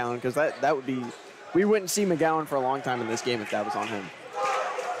on McGowan, because that would be, we wouldn't see McGowan for a long time in this game if that was on him.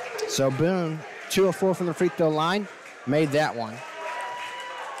 So Boone, 2 of 4 from the free throw line, made that one.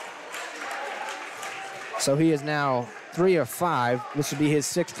 So he is now 3 of 5. This would be his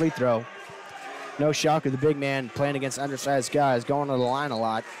 6th free throw. No shocker, the big man playing against undersized guys, going to the line a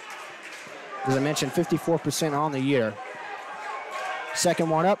lot. As I mentioned, 54% on the year. Second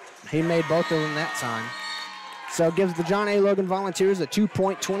one up, he made both of them that time. So it gives the John A. Logan Volunteers a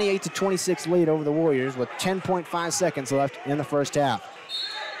 2-point, 28-26 lead over the Warriors with 10.5 seconds left in the first half.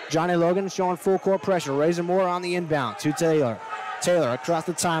 John A. Logan showing full court pressure. Razor Moore on the inbound to Taylor. Taylor across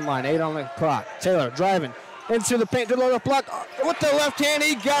the timeline, 8 on the clock. Taylor driving into the paint to the left block. With the left hand,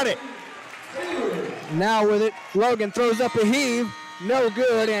 he got it. Now with it, Logan throws up a heave. No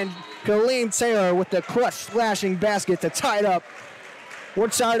good, and Kaleem Taylor with the clutch slashing basket to tie it up. We're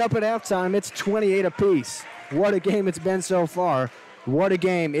tied up at halftime. It's 28 apiece. What a game it's been so far. What a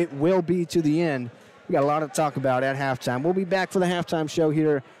game it will be to the end. We got a lot to talk about at halftime. We'll be back for the halftime show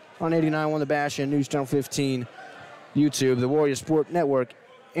here on 89.1 The Bash and News Channel 15 YouTube, the Warrior Sport Network,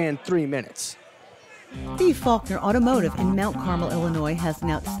 in 3 minutes. Steve Faulkner Automotive in Mount Carmel, Illinois has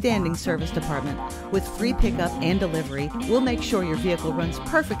an outstanding service department. With free pickup and delivery, we'll make sure your vehicle runs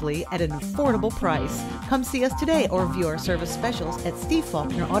perfectly at an affordable price. Come see us today or view our service specials at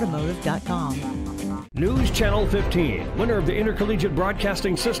stevefaulknerautomotive.com. News Channel 15, winner of the Intercollegiate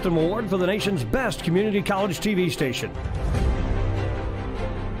Broadcasting System Award for the nation's best community college TV station.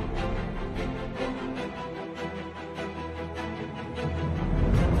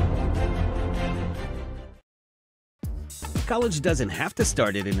 College doesn't have to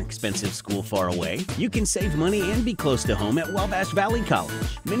start at an expensive school far away. You can save money and be close to home at Wabash Valley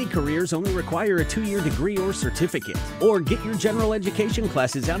College. Many careers only require a 2-year degree or certificate. Or get your general education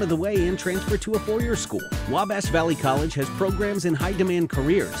classes out of the way and transfer to a 4-year school. Wabash Valley College has programs in high-demand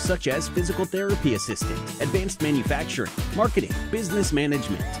careers such as physical therapy assistant, advanced manufacturing, marketing, business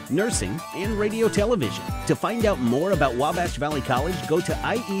management, nursing, and radio television. To find out more about Wabash Valley College, go to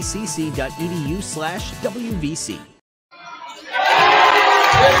iecc.edu/WVC.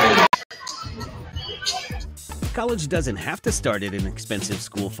 College doesn't have to start at an expensive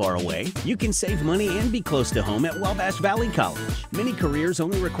school far away. You can save money and be close to home at Wabash Valley College. Many careers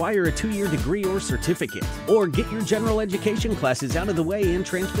only require a 2-year degree or certificate. Or get your general education classes out of the way and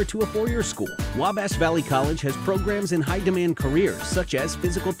transfer to a 4-year school. Wabash Valley College has programs in high-demand careers such as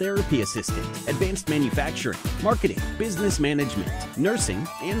physical therapy assistant, advanced manufacturing, marketing, business management, nursing,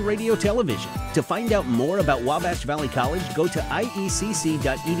 and radio television. To find out more about Wabash Valley College, go to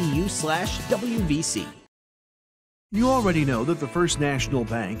iecc.edu/WVC. You already know that the First National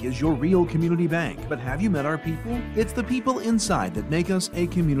Bank is your real community bank, but have you met our people? It's the people inside that make us a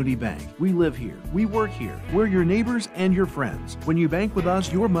community bank. We live here, we work here, we're your neighbors and your friends. When you bank with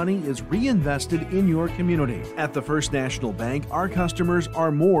us, your money is reinvested in your community. At the First National Bank, our customers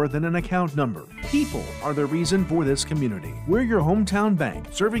are more than an account number. People are the reason for this community. We're your hometown bank,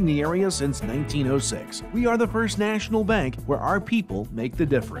 serving the area since 1906. We are the First National Bank, where our people make the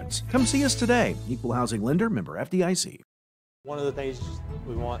difference. Come see us today. Equal Housing Lender, member FDIC. One of the things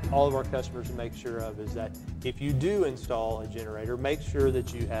we want all of our customers to make sure of is that if you do install a generator, make sure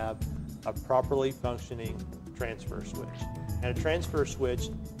that you have a properly functioning transfer switch. And a transfer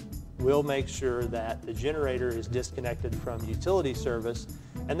switch will make sure that the generator is disconnected from utility service,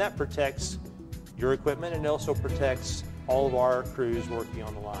 and that protects your equipment and also protects all of our crews working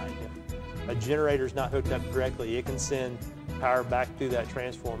on the line. If a generator is not hooked up correctly, it can send power back through that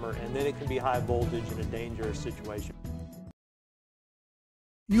transformer, and then it can be high voltage in a dangerous situation.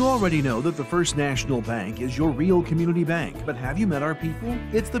 You already know that the First National Bank is your real community bank, but have you met our people?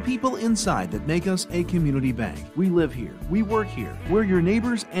 It's the people inside that make us a community bank. We live here, we work here, we're your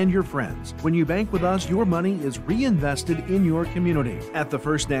neighbors and your friends. When you bank with us, your money is reinvested in your community. At the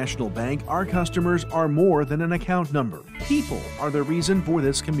First National Bank, our customers are more than an account number. People are the reason for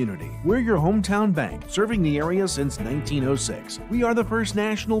this community. We're your hometown bank, serving the area since 1906. We are the First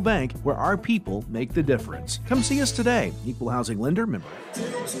National Bank, where our people make the difference. Come see us today. Equal Housing Lender, member.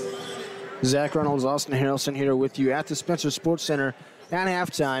 Zach Reynolds, Austin Harrelson here with you at the Spencer Sports Center at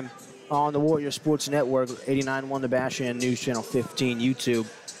halftime on the Warrior Sports Network, 89.1 The Bash and News Channel 15 YouTube.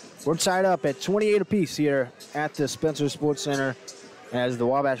 We're tied up at 28 apiece here at the Spencer Sports Center as the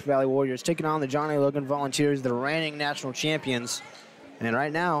Wabash Valley Warriors taking on the John A. Logan Volunteers, the reigning national champions. And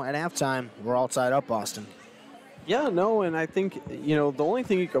right now at halftime, we're all tied up, Austin. Yeah, no, and I think, the only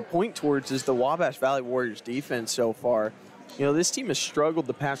thing you could point towards is the Wabash Valley Warriors defense so far. This team has struggled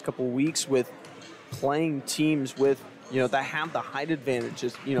the past couple weeks with playing teams with, that have the height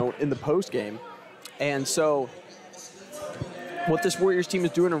advantages, in the post game. And so what this Warriors team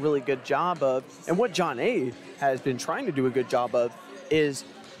is doing a really good job of, and what John A. has been trying to do a good job of, is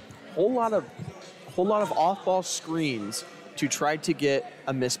a whole lot of off-ball screens to try to get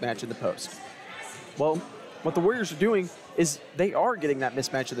a mismatch in the post. Well, what the Warriors are doing is they are getting that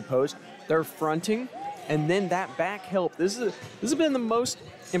mismatch in the post. They're fronting. And then that back help, this has been the most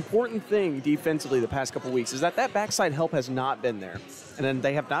important thing defensively the past couple weeks, is that backside help has not been there. And then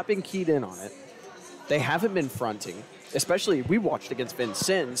they have not been keyed in on it. They haven't been fronting, especially we watched against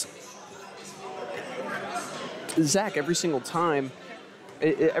Vincennes. Zach, every single time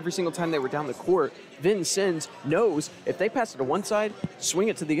they were down the court, Vincennes knows if they pass it to one side, swing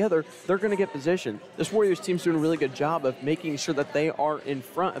it to the other, they're going to get position. This Warriors team's doing a really good job of making sure that they are in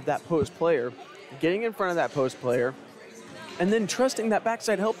front of that post player, getting in front of that post player, and then trusting that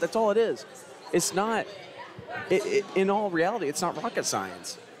backside help. That's all it is. It's not, in all reality, it's not rocket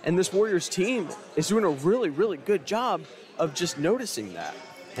science. And this Warriors team is doing a really, really good job of just noticing that.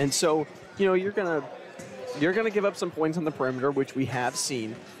 And so, you're gonna give up some points on the perimeter, which we have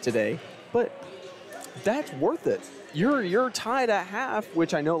seen today, but that's worth it. You're tied at half,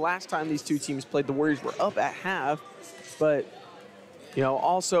 which I know last time these two teams played, the Warriors were up at half, but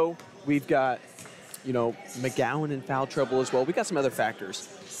also we've got McGowan in foul trouble as well. We got some other factors,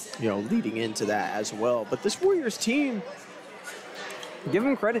 leading into that as well. But this Warriors team, give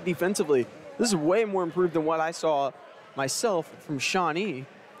them credit defensively. This is way more improved than what I saw myself from Shawnee.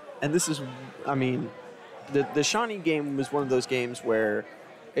 And this is, the Shawnee game was one of those games where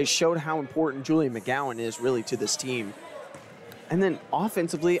it showed how important Julian McGowan is really to this team. And then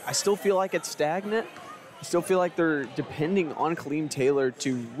offensively, I still feel like it's stagnant. I still feel like they're depending on Kaleem Taylor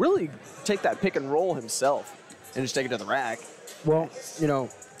to really take that pick and roll himself and just take it to the rack. Well, you know,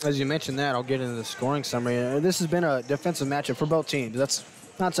 as you mentioned that, I'll get into the scoring summary. This has been a defensive matchup for both teams. That's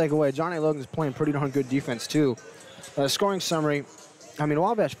not take away. Johnny Logan's playing pretty darn good defense, too. Scoring summary, I mean,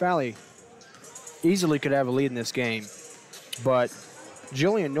 Wabash Valley easily could have a lead in this game, but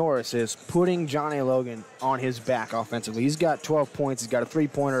Julian Norris is putting Johnny Logan on his back offensively. He's got 12 points. He's got a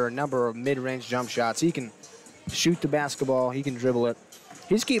three-pointer, a number of mid-range jump shots. He can shoot the basketball. He can dribble it.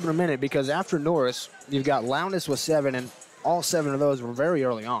 He's keeping him in it because after Norris, you've got Lowndes with 7, and all 7 of those were very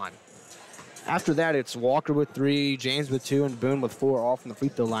early on. After that, it's Walker with 3, James with 2, and Boone with 4 all from the free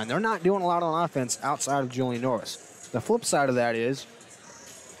throw line. They're not doing a lot on offense outside of Julian Norris. The flip side of that is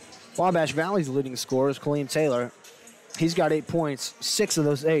Wabash Valley's leading scorer is Kaleem Taylor. He's got 8 points, 6 of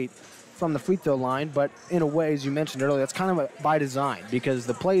those 8 from the free throw line, but in a way, as you mentioned earlier, that's kind of by design because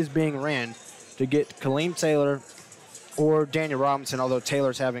the play is being ran to get Kaleem Taylor or Daniel Robinson, although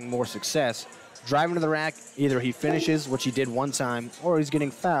Taylor's having more success, driving to the rack. Either he finishes, which he did one time, or he's getting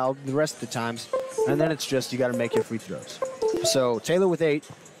fouled the rest of the times, and then it's just you got to make your free throws. So Taylor with 8,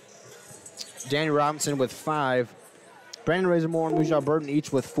 Daniel Robinson with 5, Brandon Razormore and Mujah Burton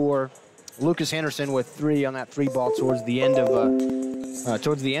each with 4, Lucas Henderson with 3 on that 3 ball towards the end of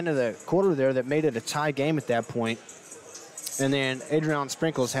the quarter there that made it a tie game at that point. And then Adrian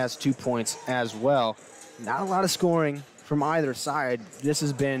Sprinkles has 2 points as well. Not a lot of scoring from either side. This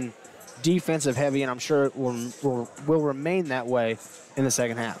has been defensive heavy, and I'm sure it will remain that way in the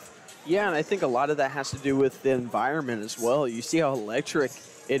second half. Yeah, and I think a lot of that has to do with the environment as well. You see how electric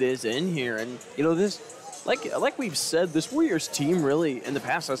it is in here, and you know this. Like we've said, this Warriors team really in the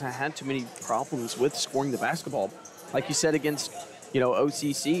past hasn't had too many problems with scoring the basketball. Like you said, against,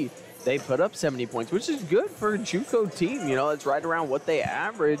 OCC, they put up 70 points, which is good for a JUCO team. It's right around what they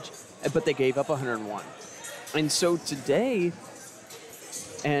average, but they gave up 101. And so today,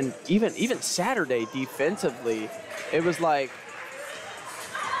 and even Saturday defensively, it was like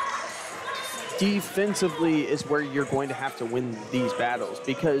defensively is where you're going to have to win these battles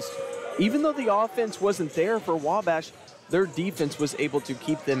because even though the offense wasn't there for Wabash, their defense was able to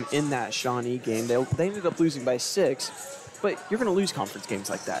keep them in that Shawnee game. They ended up losing by 6, but you're going to lose conference games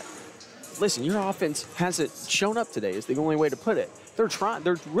like that. Listen, your offense hasn't shown up today is the only way to put it.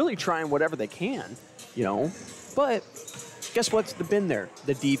 They're really trying whatever they can, But guess what's been there?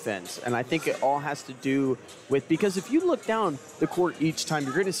 The defense. And I think it all has to do with, because if you look down the court each time,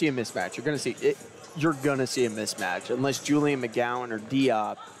 you're going to see a mismatch. You're going to see a mismatch unless Julian McGowan or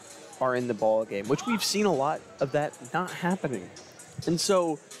Diop are in the ball game, which we've seen a lot of that not happening. And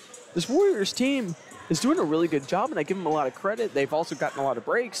so this Warriors team is doing a really good job, and I give them a lot of credit. They've also gotten a lot of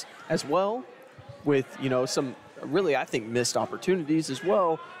breaks as well with, some really, I think, missed opportunities as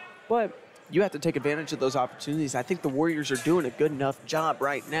well. But you have to take advantage of those opportunities. I think the Warriors are doing a good enough job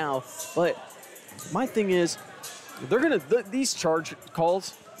right now. But my thing is, these charge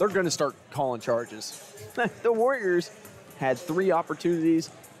calls, they're going to start calling charges. The Warriors had 3 opportunities,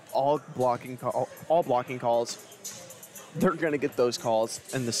 all blocking calls. They're going to get those calls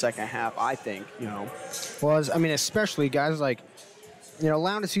in the second half, I think, Well, especially guys like,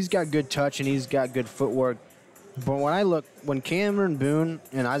 Lowndes, he's got good touch and he's got good footwork. But when Cameron Boone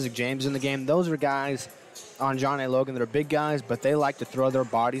and Isaac James in the game, those are guys on Johnny Logan that are big guys, but they like to throw their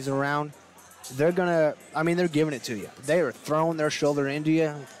bodies around. They're giving it to you. They are throwing their shoulder into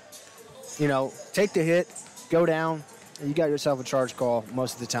you. Take the hit, go down, and you got yourself a charge call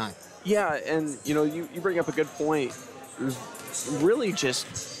most of the time. Yeah, and, you bring up a good point. Really just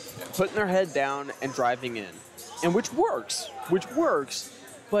putting their head down and driving in, and which works.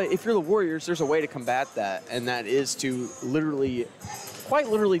 But if you're the Warriors, there's a way to combat that, and that is to quite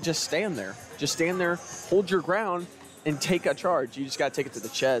literally just stand there. Just stand there, hold your ground, and take a charge. You just got to take it to the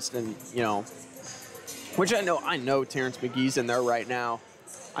chest, and, which I know Terrence McGee's in there right now.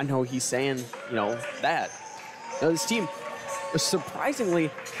 I know he's saying, that. This team surprisingly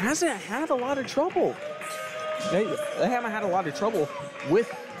hasn't had a lot of trouble. They haven't had a lot of trouble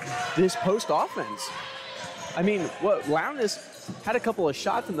with this post offense. Lowndes had a couple of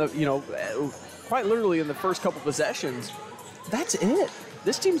shots in the, quite literally in the first couple possessions. That's it.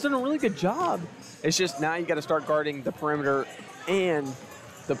 This team's done a really good job. It's just now you got to start guarding the perimeter and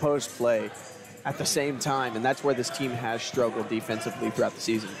the post play at the same time, and that's where this team has struggled defensively throughout the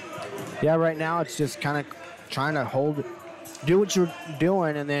season. Yeah, right now it's just kind of trying to do what you're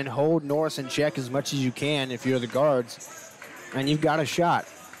doing and then hold Norris in check as much as you can if you're the guards, and you've got a shot.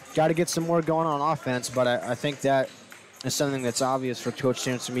 Got to get some more going on offense, but I think that is something that's obvious for Coach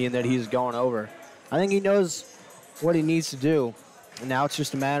Terrence to me and that he's going over. I think he knows what he needs to do, and now it's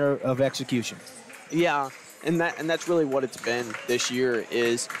just a matter of execution. Yeah, and that's really what it's been this year.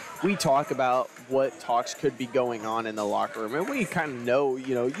 Is we talk about what talks could be going on in the locker room, and we kind of know.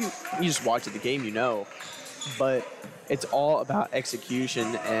 You just watch the game, but it's all about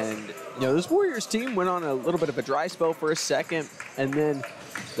execution. And this Warriors team went on a little bit of a dry spell for a second, and then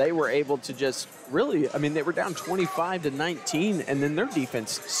they were able to just really, they were down 25-19, and then their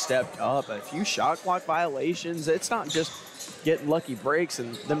defense stepped up. A few shot clock violations. It's not just getting lucky breaks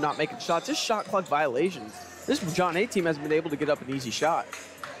and them not making shots. It's shot clock violations. This John A team hasn't been able to get up an easy shot.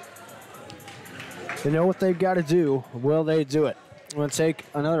 They know what they've got to do. Will they do it? We're going to take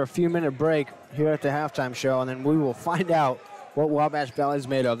another few-minute break here at the halftime show, and then we will find out what Wabash Valley is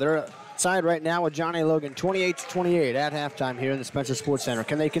made of. They're tied right now with John A. Logan, 28-28 at halftime here in the Spencer Sports Center.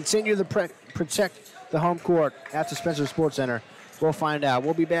 Can they continue to protect the home court at the Spencer Sports Center? We'll find out.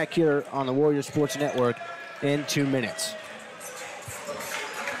 We'll be back here on the Warriors Sports Network in 2 minutes.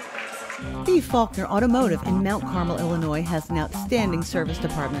 Steve Faulkner Automotive in Mount Carmel, Illinois has an outstanding service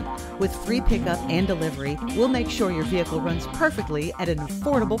department. With free pickup and delivery, we'll make sure your vehicle runs perfectly at an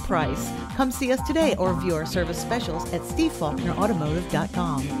affordable price. Come see us today or view our service specials at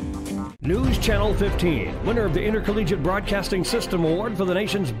stevefaulknerautomotive.com. News Channel 15, winner of the Intercollegiate Broadcasting System Award for the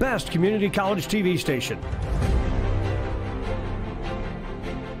nation's best community college TV station.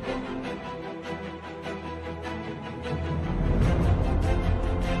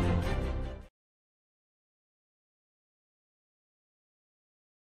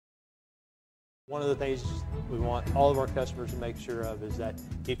 One of the things we want all of our customers to make sure of is that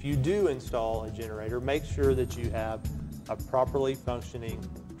if you do install a generator, make sure that you have a properly functioning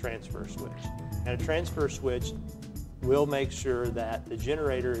transfer switch. And a transfer switch will make sure that the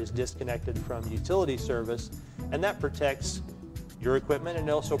generator is disconnected from utility service, and that protects your equipment and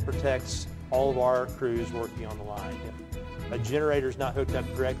also protects all of our crews working on the line. If a generator is not hooked up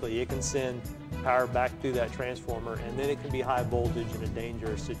correctly, it can send power back through that transformer, and then it can be high voltage in a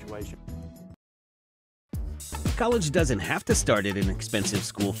dangerous situation. College doesn't have to start at an expensive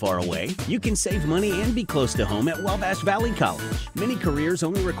school far away. You can save money and be close to home at Wabash Valley College. Many careers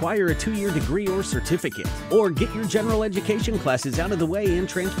only require a 2-year degree or certificate. Or get your general education classes out of the way and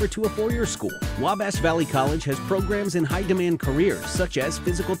transfer to a 4-year school. Wabash Valley College has programs in high-demand careers such as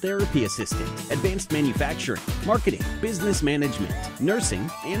physical therapy assistant, advanced manufacturing, marketing, business management, nursing,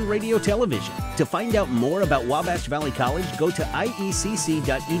 and radio television. To find out more about Wabash Valley College, go to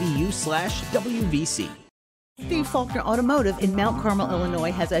iecc.edu/WVC. Steve Faulkner Automotive in Mount Carmel,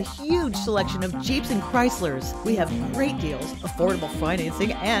 Illinois has a huge selection of Jeeps and Chryslers. We have great deals, affordable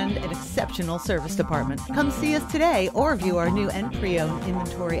financing, and an exceptional service department. Come see us today or view our new and pre-owned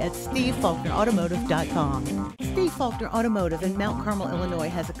inventory at stevefaulknerautomotive.com. Steve Faulkner Automotive in Mount Carmel, Illinois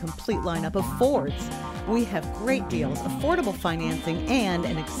has a complete lineup of Fords. We have great deals, affordable financing, and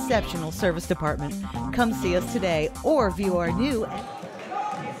an exceptional service department. Come see us today or view our new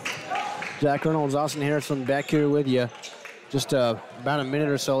Jack Reynolds, Austin Harrison back here with you. Just about a minute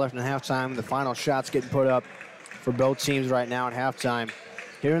or so left in halftime. The final shots getting put up for both teams right now at halftime.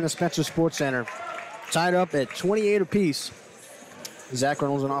 Here in the Spencer Sports Center, tied up at 28 apiece. Zach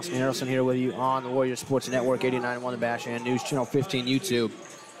Reynolds and Austin Harrison here with you on the Warriors Sports Network, 89.1 The Bash and News Channel 15 YouTube.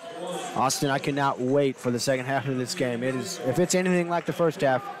 Austin, I cannot wait for the second half of this game. If it's anything like the first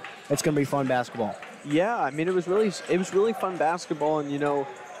half, it's going to be fun basketball. Yeah, it was really fun basketball, and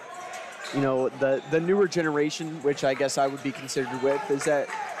the newer generation, which I guess I would be considered with, is that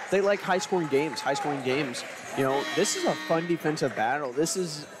they like high-scoring games. This is a fun defensive battle. This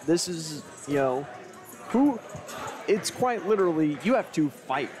is it's quite literally, you have to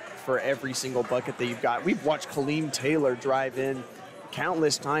fight for every single bucket that you've got. We've watched Kaleem Taylor drive in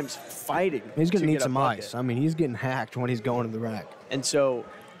countless times fighting. He's going to need some ice. He's getting hacked when he's going to the rack. And so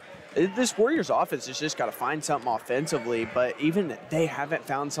this Warriors offense has just got to find something offensively, but even they haven't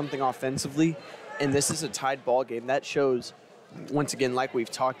found something offensively, and this is a tied ball game. That shows, once again, like we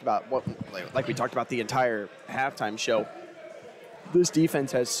talked about the entire halftime show, this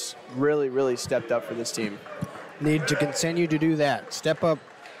defense has really, really stepped up for this team. Need to continue to do that. Step up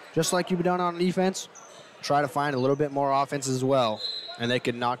just like you've done on defense. Try to find a little bit more offense as well, and they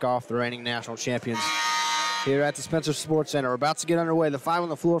could knock off the reigning national champions here at the Spencer Sports Center. We're about to get underway. The 5 on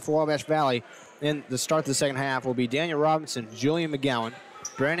the floor for Wabash Valley in the start of the second half will be Daniel Robinson, Julian McGowan,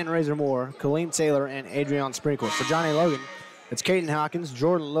 Brandon Razor Moore, Kaleem Taylor, and Adrian Sprinkles. For Johnny Logan, it's Caden Hawkins,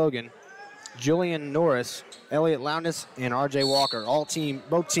 Jordan Logan, Julian Norris, Elliot Lowndes, and R.J. Walker.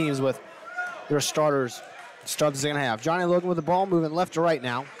 Both teams with their starters to start the second half. Johnny Logan with the ball, moving left to right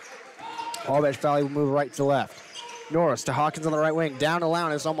now. Wabash Valley will move right to left. Norris to Hawkins on the right wing, down to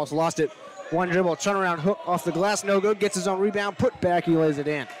Lowndes, almost lost it. One dribble, turnaround hook off the glass, no good. Gets his own rebound, put back, he lays it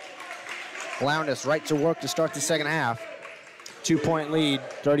in. Lowndes right to work to start the second half. 2-point lead,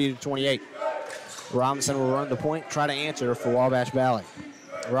 30-28. Robinson will run the point, try to answer for Wabash Valley.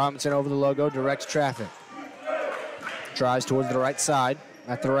 Robinson over the logo, directs traffic. Drives towards the right side.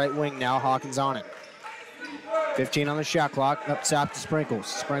 At the right wing now, Hawkins on it. 15 on the shot clock, up top to Sprinkles.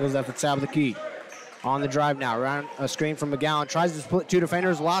 Sprinkles at the top of the key. On the drive now, around a screen from McGowan. Tries to split 2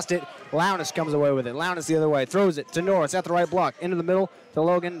 defenders, lost it. Lowndes comes away with it. Lowndes the other way, throws it to Norris at the right block. Into the middle to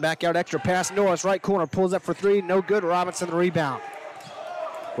Logan, back out extra pass. Norris, right corner, pulls up for 3, no good. Robinson the rebound.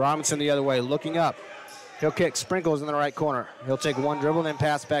 Robinson the other way, looking up. He'll kick. Sprinkles in the right corner. He'll take one dribble, then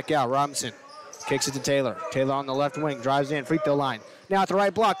pass back out. Robinson kicks it to Taylor. Taylor on the left wing, drives in, free throw line. Now at the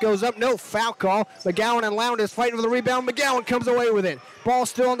right block, goes up, no foul call. McGowan and Lowndes fighting for the rebound. McGowan comes away with it. Ball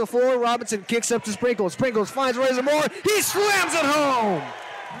still on the floor. Robinson kicks up to Sprinkles. Sprinkles finds Razor Moore. He slams it home.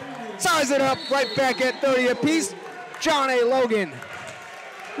 Ties it up right back at 30 apiece. John A. Logan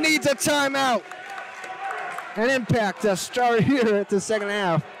needs a timeout. An impact to start here at the second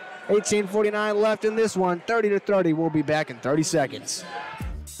half. 18:49 left in this one. 30-30. We'll be back in 30 seconds.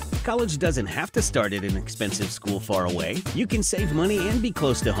 College doesn't have to start at an expensive school far away. You can save money and be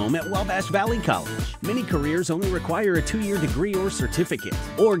close to home at Wabash Valley College. Many careers only require a 2-year degree or certificate.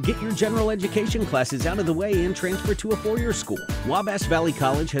 Or get your general education classes out of the way and transfer to a 4-year school. Wabash Valley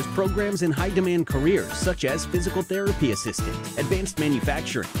College has programs in high-demand careers such as physical therapy assistant, advanced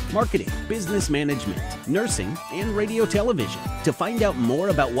manufacturing, marketing, business management, nursing, and radio television. To find out more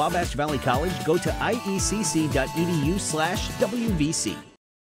about Wabash Valley College, go to iecc.edu/WVC.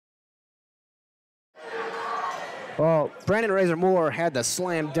 Well, Brandon Razor Moore had the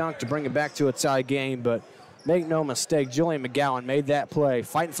slam dunk to bring it back to a tie game, but make no mistake, Julian McGowan made that play,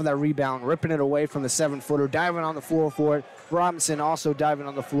 fighting for that rebound, ripping it away from the 7-footer, diving on the floor for it. Robinson also diving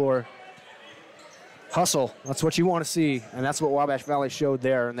on the floor. Hustle, that's what you want to see, and that's what Wabash Valley showed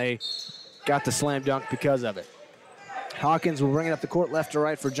there, and they got the slam dunk because of it. Hawkins will bring it up the court left to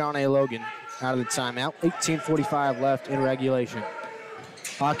right for John A. Logan out of the timeout. 18:45 left in regulation.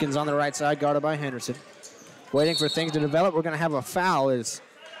 Hawkins on the right side, guarded by Henderson. Waiting for things to develop. We're going to have a foul as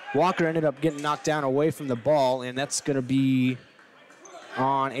Walker ended up getting knocked down away from the ball, and that's going to be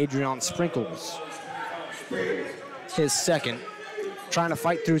on Adrian Sprinkles. His second. Trying to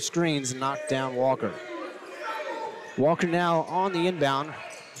fight through screens and knock down Walker. Walker now on the inbound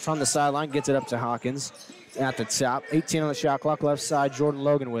from the sideline, gets it up to Hawkins at the top. 18 on the shot clock, left side, Jordan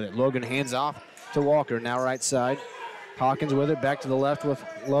Logan with it. Logan hands off to Walker, now right side. Hawkins with it, back to the left with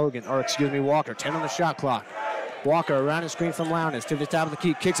Walker. 10 on the shot clock. Walker around the screen from Lowndes to the top of the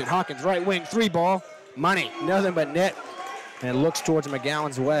key, kicks it. Hawkins, right wing, 3 ball. Money, nothing but net. And looks towards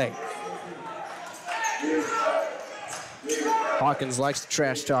McGowan's way. Hawkins likes to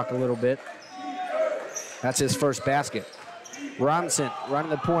trash talk a little bit. That's his first basket. Robinson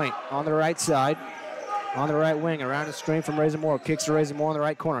running the point on the right side. On the right wing, around the screen from Razor Moore. Kicks to Razor Moore in the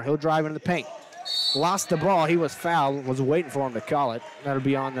right corner. He'll drive into the paint. Lost the ball. He was fouled. Was waiting for him to call it. That'll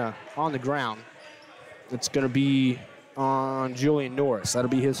be on the ground. It's going to be on Julian Norris. That'll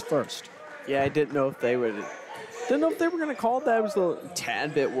be his first. Yeah, I didn't know if they were going to call it. That was a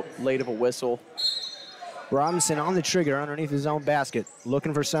tad bit late of a whistle. Robinson on the trigger underneath his own basket,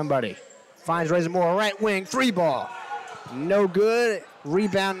 looking for somebody. Finds Razor Moore, right wing, 3 ball. No good.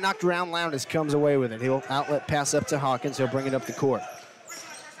 Rebound knocked around. Lowndes comes away with it. He'll outlet pass up to Hawkins. He'll bring it up the court.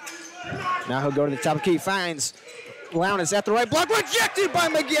 Now he'll go to the top of the key. Finds Lowndes at the right block. Rejected by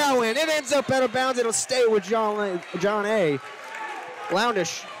McGowan. It ends up out of bounds. It'll stay with John A.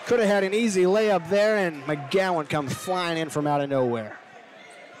 Lowndes could have had an easy layup there, and McGowan comes flying in from out of nowhere.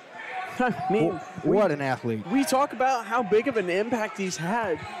 I mean, what an athlete. We talk about how big of an impact he's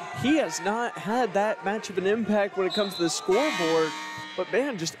had. He has not had that much of an impact when it comes to the scoreboard, but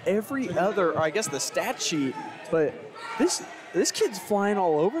man, just every other, or I guess the stat sheet, but this kid's flying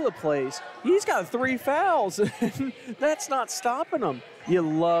all over the place. He's got 3 fouls, and that's not stopping him. You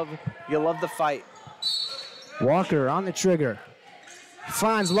love the fight. Walker on the trigger.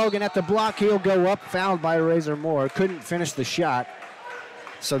 Finds Logan at the block. He'll go up, fouled by Razor Moore. Couldn't finish the shot.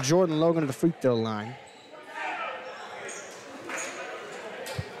 So Jordan Logan to the free throw line.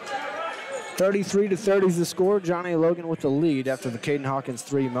 33-30 is the score. John A. Logan with the lead after the Caden Hawkins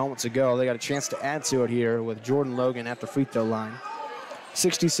 3 moments ago. They got a chance to add to it here with Jordan Logan at the free throw line.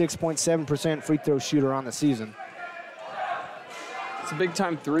 66.7% free throw shooter on the season. It's a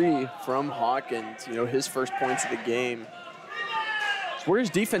big-time 3 from Hawkins. You know, his first points of the game. Warriors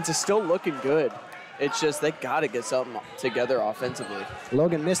defense is still looking good. It's just they got to get something together offensively.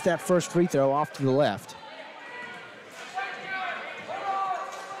 Logan missed that first free throw off to the left.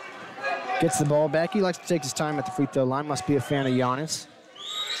 Gets the ball back. He likes to take his time at the free throw line. Must be a fan of Giannis.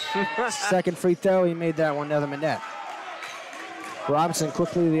 Second free throw, he made that one, nothing but net. Robinson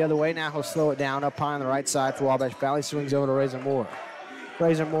quickly the other way. Now he'll slow it down up high on the right side for Wabash Valley. Swings over to Razor Moore.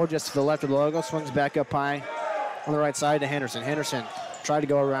 Razor Moore just to the left of the logo. Swings back up high on the right side to Henderson. Henderson tried to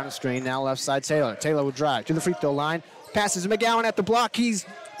go around the screen. Now left side Taylor. Taylor will drive to the free throw line. Passes McGowan at the block. He's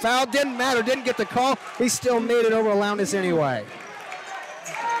fouled. Didn't matter. Didn't get the call. He still made it over Lowndes anyway.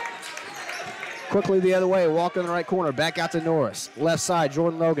 Quickly the other way. Walk in the right corner. Back out to Norris. Left side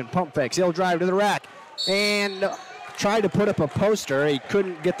Jordan Logan. Pump fakes. He'll drive to the rack. And tried to put up a poster. He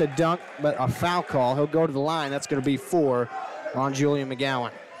couldn't get the dunk, but a foul call. He'll go to the line. That's going to be 4 on Julian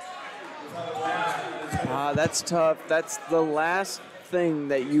McGowan. That's tough. That's the last thing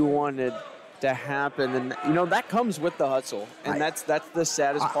that you wanted to happen. And, you know, that comes with the hustle. And that's the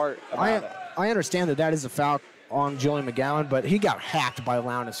saddest part about it. I understand that is a foul on Julian McGowan, but he got hacked by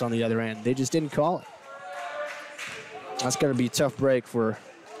Lowndes on the other end. They just didn't call it. That's going to be a tough break for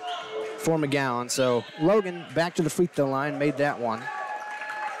McGowan. So Logan back to the free throw line, made that one.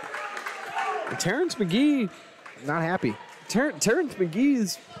 And Terrence McGee, not happy. Terrence McGee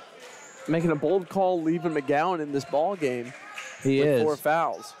is making a bold call, leaving McGowan in this ball game. He with is. 4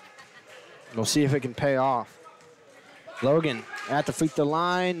 fouls. We'll see if it can pay off. Logan at the free throw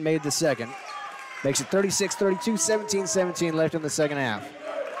line, made the second. Makes it 36-32, 17-17 left in the second half.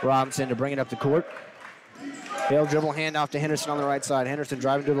 Robinson to bring it up the court. He'll dribble handoff to Henderson on the right side. Henderson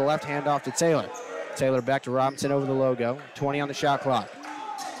driving to the left, handoff to Taylor. Taylor back to Robinson over the logo. 20 on the shot clock.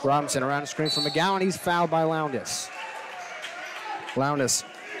 Robinson around the screen from McGowan. He's fouled by Lowndes. Lowndes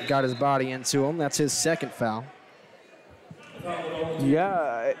got his body into him. That's his second foul.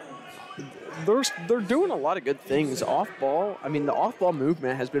 Yeah, they're doing a lot of good things off ball. I mean, the off ball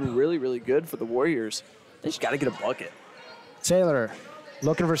movement has been really, really good for the Warriors. They just got to get a bucket. Taylor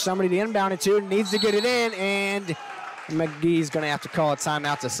looking for somebody to inbound it to, needs to get it in, and McGee's going to have to call a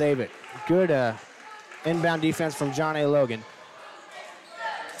timeout to save it. Good inbound defense from John A. Logan.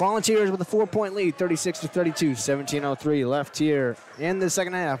 Volunteers with a 4-point lead, 36-32, 17:03 left here in the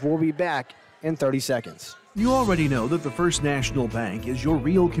second half. We'll be back in 30 seconds. You already know that the First National Bank is your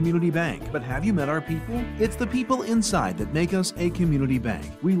real community bank, but have you met our people? It's the people inside that make us a community bank.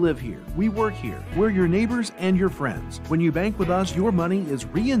 We live here, we work here, we're your neighbors and your friends. When you bank with us, your money is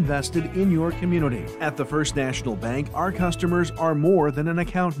reinvested in your community. At the First National Bank, our customers are more than an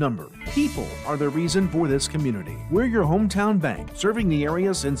account number. People are the reason for this community. We're your hometown bank, serving the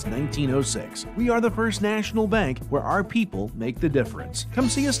area since 1906. We are the First National Bank, where our people make the difference. Come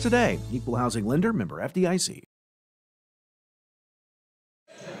see us today. Equal housing lender, member FDIC.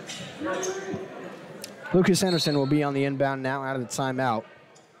 Lucas Henderson will be on the inbound now out of the timeout.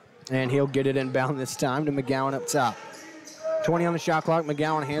 And he'll get it inbound this time to McGowan up top. 20 on the shot clock.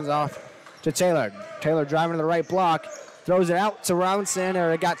 McGowan hands off to Taylor. Taylor driving to the right block. Throws it out to Robinson,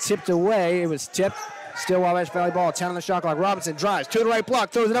 or it got tipped away. It was tipped. Still Wabash Valley ball. 10 on the shot clock. Robinson drives to the right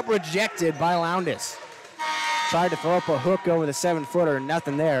block. Throws it up. Rejected by Lowndes. Tried to throw up a hook over the 7-footer.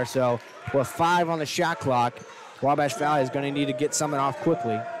 Nothing there. So with 5 on the shot clock, Wabash Valley is going to need to get something off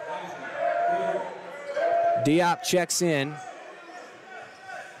quickly. Diop checks in.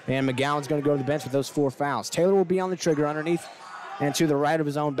 And McGowan's going to go to the bench with those 4 fouls. Taylor will be on the trigger underneath and to the right of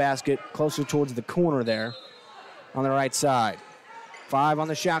his own basket, closer towards the corner there on the right side. 5 on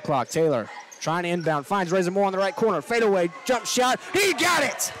the shot clock. Taylor trying to inbound. Finds Razor Moore on the right corner. Fadeaway jump shot. He got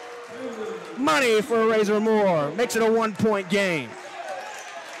it! Money for Razor Moore. Makes it a 1-point game.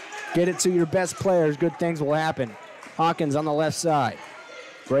 Get it to your best players. Good things will happen. Hawkins on the left side.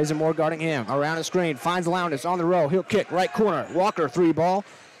 Razor Moore guarding him. Around the screen. Finds Lowndes on the row. He'll kick. Right corner. Walker 3-ball.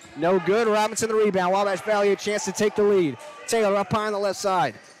 No good. Robinson the rebound. Wabash Valley a chance to take the lead. Taylor up high on the left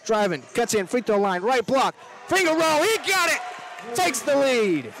side. Driving. Cuts in. Free throw line. Right block. Finger roll. He got it. Takes the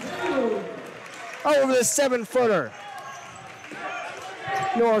lead. Over the 7-footer.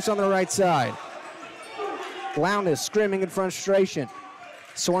 Norris on the right side. Lowndes screaming in frustration.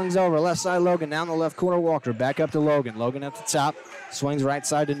 Swings over. Left side Logan. Down the left corner Walker. Back up to Logan. Logan at the top. Swings right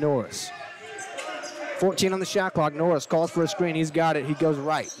side to Norris. 14 on the shot clock. Norris calls for a screen. He's got it. He goes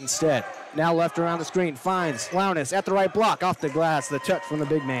right instead. Now left around the screen. Finds Lowndes at the right block. Off the glass. The touch from the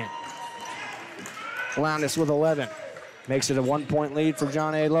big man. Lowndes with 11. Makes it a 1-point lead for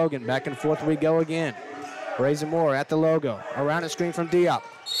John A. Logan. Back and forth we go again. Razor Moore at the logo. Around the screen from Diop.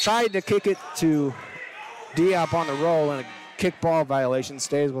 Tried to kick it to Diop on the roll, and a kick ball violation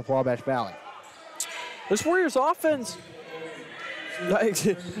stays with Wabash Valley. This Warriors offense, like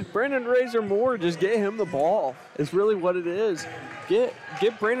Brandon Razor Moore, just get him the ball. It's really what it is. Get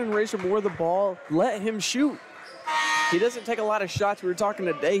Brandon Razor Moore the ball. Let him shoot. He doesn't take a lot of shots. We were talking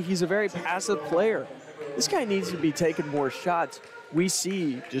today. He's a very passive player. This guy needs to be taking more shots. We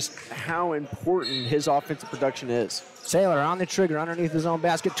see just how important his offensive production is. Taylor on the trigger underneath his own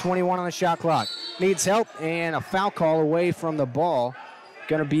basket, 21 on the shot clock. Needs help, and a foul call away from the ball.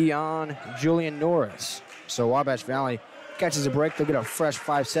 Going to be on Julian Norris. So Wabash Valley catches a break. They'll get a fresh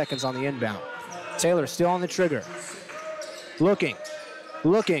 5 seconds on the inbound. Taylor still on the trigger. Looking,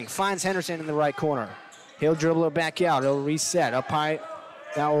 finds Henderson in the right corner. He'll dribble it back out. He'll reset up high,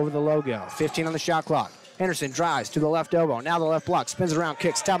 now over the logo. 15 on the shot clock. Henderson drives to the left elbow. Now the left block, spins around,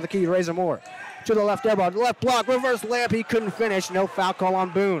 kicks, top of the key, Razor Moore. To the left elbow, left block, reverse layup. He couldn't finish. No foul call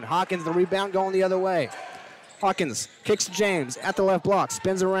on Boone. Hawkins, the rebound going the other way. Hawkins kicks to James at the left block,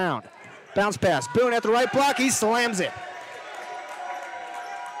 spins around. Bounce pass. Boone at the right block. He slams it.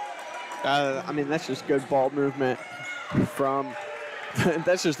 I mean, that's just good ball movement from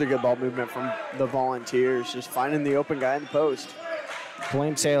that's just a good ball movement from the Volunteers, just finding the open guy in the post.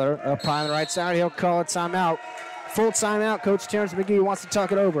 Blaine Taylor up high on the right side. He'll call a timeout. Full timeout. Coach Terrence McGee wants to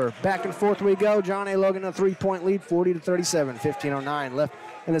talk it over. Back and forth we go. John A. Logan a 3-point lead, 40-37. 15:09 left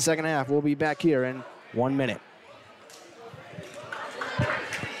in the second half. We'll be back here in 1 minute.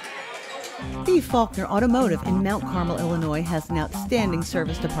 Steve Faulkner Automotive in Mount Carmel, Illinois has an outstanding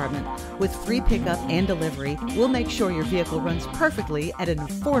service department. With free pickup and delivery, we'll make sure your vehicle runs perfectly at an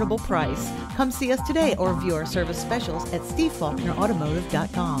affordable price. Come see us today or view our service specials at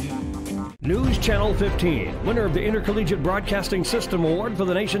stevefaulknerautomotive.com. News Channel 15, winner of the Intercollegiate Broadcasting System Award for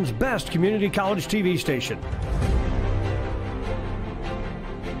the nation's best community college TV station.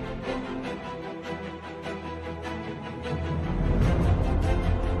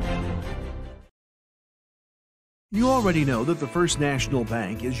 You already know that the First National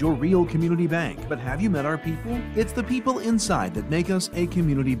Bank is your real community bank, but have you met our people? It's the people inside that make us a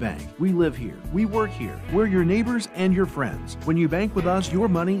community bank. We live here, we work here, we're your neighbors and your friends. When you bank with us, your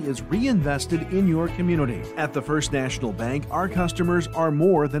money is reinvested in your community. At the First National Bank, our customers are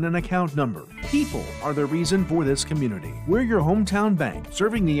more than an account number. People are the reason for this community. We're your hometown bank,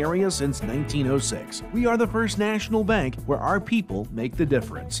 serving the area since 1906. We are the First National Bank, where our people make the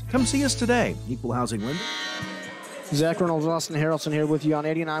difference. Come see us today. Equal housing lender. Zach Reynolds, Austin Harrelson here with you on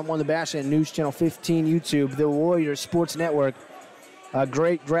 89.1 The Bash and News Channel 15 YouTube, the Warriors Sports Network. A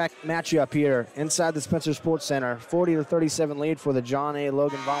great matchup here inside the Spencer Sports Center. 40-37 lead for the John A.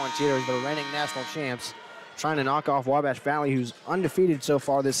 Logan Volunteers, the reigning national champs, trying to knock off Wabash Valley, who's undefeated so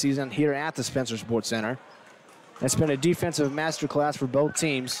far this season here at the Spencer Sports Center. It's been a defensive masterclass for both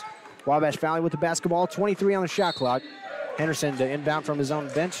teams. Wabash Valley with the basketball, 23 on the shot clock. Henderson to inbound from his own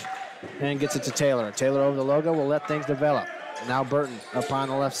bench. And gets it to Taylor. Taylor over the logo will let things develop. Now Burton up on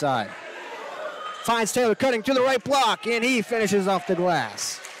the left side. Finds Taylor cutting to the right block, and he finishes off the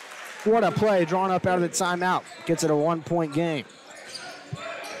glass. What a play drawn up out of the timeout. Gets it a 1-point game.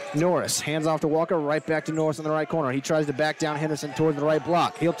 Norris hands off to Walker, right back to Norris in the right corner. He tries to back down Henderson toward the right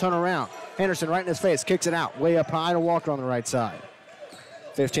block. He'll turn around. Henderson right in his face, kicks it out. Way up high to Walker on the right side.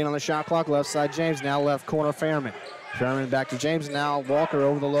 15 on the shot clock, left side James, now left corner Fairman. Fairman back to James, now Walker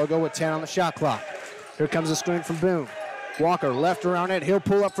over the logo with 10 on the shot clock. Here comes a screen from Boone. Walker left around it, he'll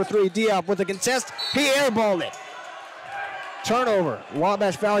pull up for three. Diop with the contest, he airballed it. Turnover,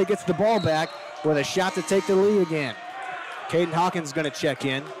 Wabash Valley gets the ball back with a shot to take the lead again. Caden Hawkins is going to check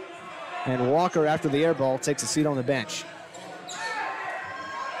in, and Walker, after the airball, takes a seat on the bench.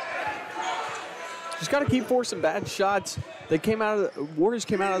 Just got to keep forcing bad shots. Warriors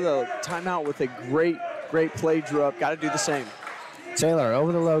came out of the timeout with a great play, drew up. Got to do the same. Taylor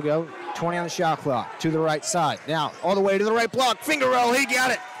over the logo, 20 on the shot clock, to the right side. Now, all the way to the right block, finger roll, he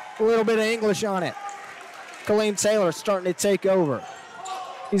got it. A little bit of English on it. Kaleem Taylor starting to take over.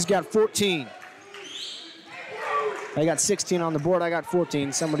 He's got 14. I got 16 on the board, I got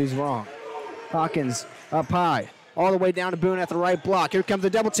 14. Somebody's wrong. Hawkins up high, all the way down to Boone at the right block. Here comes the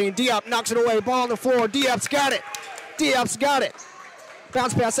double team. Diop knocks it away, ball on the floor. Diop's got it. Diop's got it.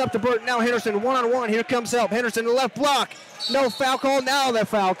 Bounce pass up to Burton. Now Henderson one-on-one. Here comes help. Henderson to the left block. No foul call. Now the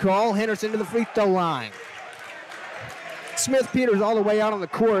foul call. Henderson to the free throw line. Smith-Peters all the way out on the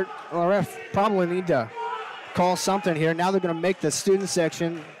court. Well, the ref probably need to call something here. Now they're going to make the student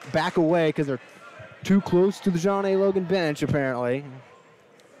section back away because they're too close to the John A. Logan bench, apparently.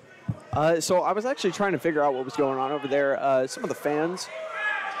 So I was actually trying to figure out what was going on over there. Some of the fans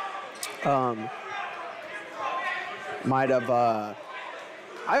might have...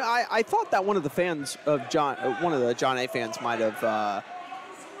 I thought that one of the fans of one of the John A. fans might have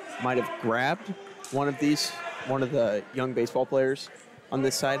grabbed one of the young baseball players on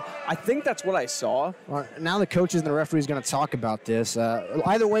this side. I think that's what I saw. Well, now the coaches and the referee is going to talk about this.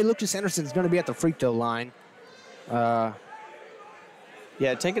 Either way, Lucas Henderson's going to be at the free throw line. Yeah,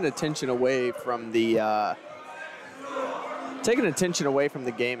 taking attention away from the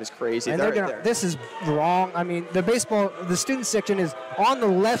game is crazy. And this is wrong. I mean, the student section is on the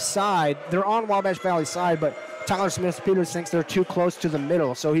left side. They're on Wabash Valley side, but Tyler Smith-Peters thinks they're too close to the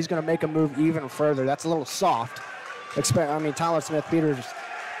middle, so he's going to make a move even further. That's a little soft. Tyler Smith-Peters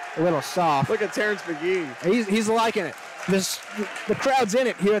a little soft. Look at Terrence McGee. He's liking it. The crowd's in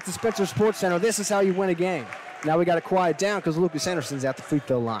it here at the Spencer Sports Center. This is how you win a game. Now we got to quiet down because Lucas Henderson's at the free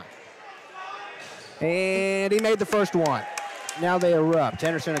throw line. And he made the first one. Now they erupt.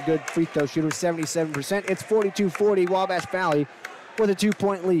 Henderson, a good free throw shooter, 77%. It's 42-40, Wabash Valley with a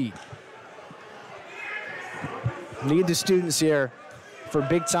 2-point lead. Need the students here for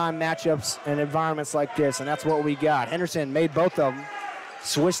big-time matchups and environments like this, and that's what we got. Henderson made both of them.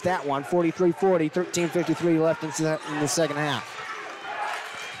 Switched that one, 43-40, 13:53 left in the second half.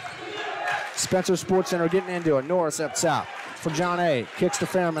 Spencer Sports Center getting into it. Norris up top for John A. Kicks to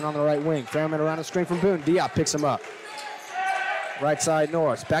Fairman on the right wing. Fairman around the screen from Boone. Diop picks him up. Right side,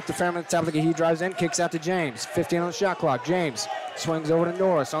 Norris. Back to Fairman at the top of the key. He drives in, kicks out to James. 15 on the shot clock. James swings over to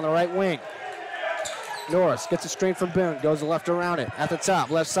Norris on the right wing. Norris gets a screen from Boone, goes left around it. At the top,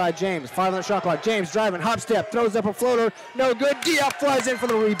 left side, James. 5 on the shot clock. James driving, hop step, throws up a floater. No good. Diop flies in for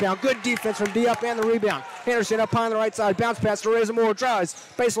the rebound. Good defense from Diop and the rebound. Henderson up high on the right side. Bounce pass to Razor Moore. Drives.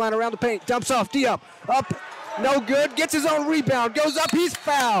 Baseline around the paint. Dumps off. Diop up. No good. Gets his own rebound. Goes up. He's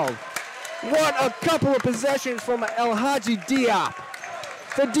fouled. What a couple of possessions from El Hadji Diop.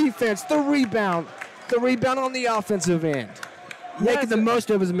 The defense, the rebound on the offensive end. Making the most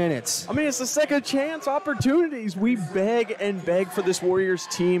of his minutes. I mean, it's the second chance opportunities. We beg and beg for this Warriors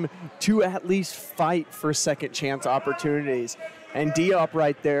team to at least fight for second chance opportunities. And Diop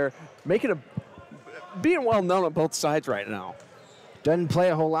right there, being well known on both sides right now. Doesn't play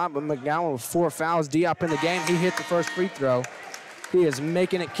a whole lot, but McGowan with 4 fouls. Diop in the game. He hit the first free throw. He is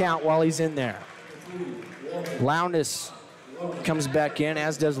making it count while he's in there. Lowndes comes back in,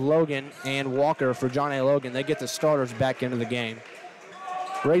 as does Logan and Walker for John A. Logan. They get the starters back into the game.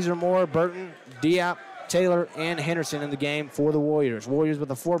 Razor Moore, Burton, Diop, Taylor, and Henderson in the game for the Warriors. Warriors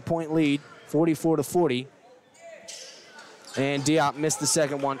with a 4-point lead, 44-40. And Diop missed the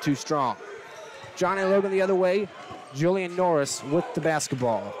second one too strong. John A. Logan the other way. Julian Norris with the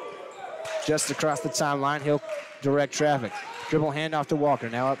basketball. Just across the timeline, he'll direct traffic. Dribble handoff to Walker.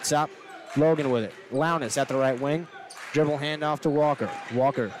 Now up top, Logan with it. Lowndes at the right wing. Dribble handoff to Walker.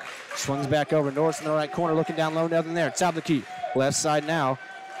 Walker swings back over. Norris in the right corner, looking down low, nothing there. Top of the key. Left side now.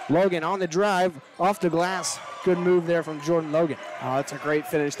 Logan on the drive, off the glass. Good move there from Jordan Logan. Oh, that's a great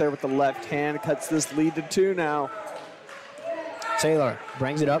finish there with the left hand. Cuts this lead to 2 now. Taylor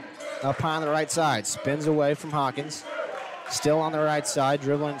brings it up high on the right side. Spins away from Hawkins. Still on the right side,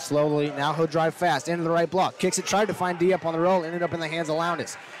 dribbling slowly. Now he'll drive fast into the right block. Kicks it, tried to find Diop on the roll. Ended up in the hands of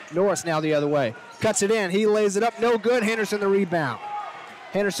Lowndes. Norris now the other way. Cuts it in. He lays it up. No good. Henderson the rebound.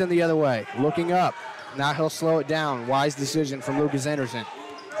 Henderson the other way. Looking up. Now he'll slow it down. Wise decision from Lucas Henderson.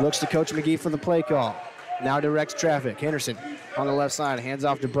 Looks to Coach McGee for the play call. Now directs traffic. Henderson on the left side. Hands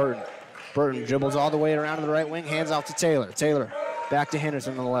off to Burton. Burton dribbles all the way around to the right wing. Hands off to Taylor. Taylor back to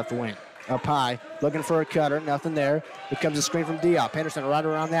Henderson on the left wing. Up high. Looking for a cutter. Nothing there. Here comes a screen from Diop. Henderson right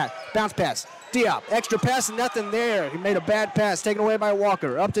around that. Bounce pass. Diop. Extra pass and nothing there. He made a bad pass. Taken away by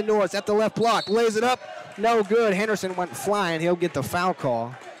Walker. Up to Norris at the left block. Lays it up. No good. Henderson went flying. He'll get the foul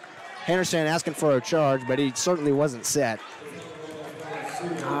call. Henderson asking for a charge, but he certainly wasn't set.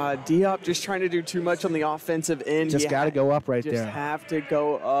 Diop just trying to do too much on the offensive end. Just got to go up right there. there. Just have to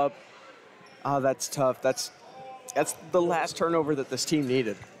go up. Oh, that's tough. That's the last turnover that this team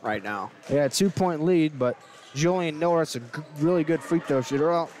needed right now. Yeah, 2-point lead, but Julian Norris, a really good free throw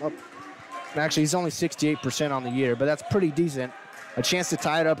shooter. Actually, he's only 68% on the year, but that's pretty decent. A chance to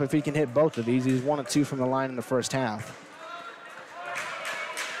tie it up if he can hit both of these. He's 1 of 2 from the line in the first half.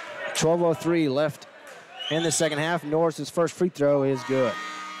 12:03 left in the second half. Norris's first free throw is good.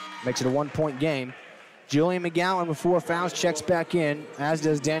 Makes it a 1-point game. Julian McGowan with 4 fouls checks back in, as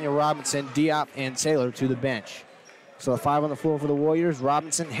does Daniel Robinson, Diop, and Taylor to the bench. So 5 on the floor for the Warriors.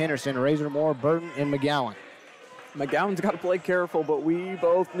 Robinson, Henderson, Razor Moore, Burton, and McGowan. McGowan's got to play careful, but we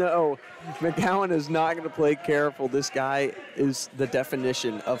both know McGowan is not going to play careful. This guy is the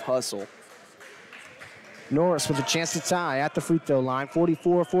definition of hustle. Norris with a chance to tie at the free throw line,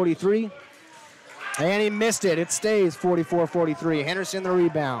 44-43. And he missed it. It stays 44-43. Henderson the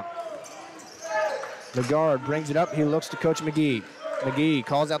rebound. The guard brings it up. He looks to Coach McGee. McGee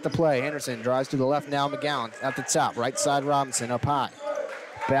calls out the play. Henderson drives to the left now. McGowan at the top. Right side, Robinson up high.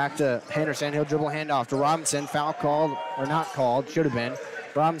 Back to Henderson. He'll dribble handoff to Robinson. Foul called, or not called, should have been.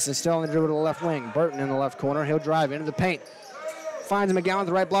 Robinson still on the dribble to the left wing. Burton in the left corner. He'll drive into the paint. Finds McGowan with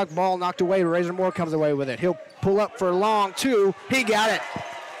the right block. Ball knocked away. Razor Moore comes away with it. He'll pull up for a long two. He got it.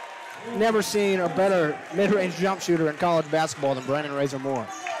 Never seen a better mid-range jump shooter in college basketball than Brennan Razor Moore.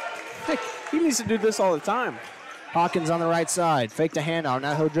 Heck, he needs to do this all the time. Hawkins on the right side. Fake the handoff.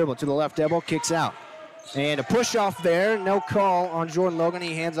 Now he'll dribble to the left elbow. Kicks out. And a push off there. No call on Jordan Logan.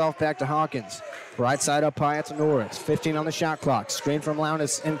 He hands off back to Hawkins. Right side up high. It's Norris. 15 on the shot clock. Screen from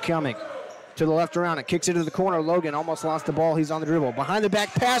Lowndes incoming. To the left around it. Kicks it to the corner. Logan almost lost the ball. He's on the dribble. Behind the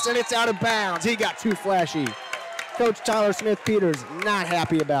back pass, and it's out of bounds. He got too flashy. Coach Tyler Smith-Peters not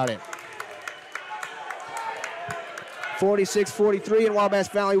happy about it. 46-43 in Wabash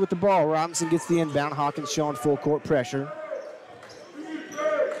Valley with the ball. Robinson gets the inbound. Hawkins showing full court pressure.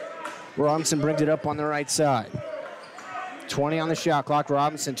 Robinson brings it up on the right side. 20 on the shot clock.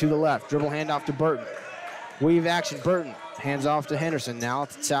 Robinson to the left. Dribble handoff to Burton. Weave action. Burton hands off to Henderson. Now at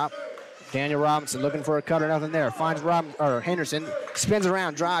the top. Daniel Robinson looking for a cutter. Nothing there. Finds Henderson. Spins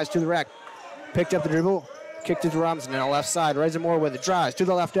around. Drives to the rack. Picked up the dribble. Kicked it to Robinson on the left side. Razor Moore with it. Drives to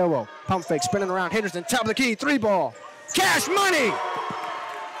the left elbow. Pump fake. Spinning around. Henderson. Top of the key. 3 ball. Cash money.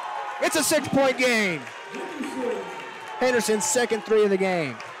 It's a 6-point game. Henderson's second 3 of the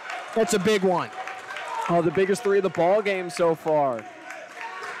game. That's a big one. Oh, the biggest 3 of the ball game so far.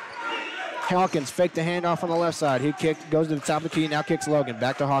 Hawkins faked the handoff on the left side. He kicked, goes to the top of the key, now kicks Logan.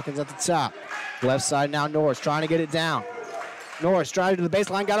 Back to Hawkins at the top. Left side now Norris trying to get it down. Norris drives to the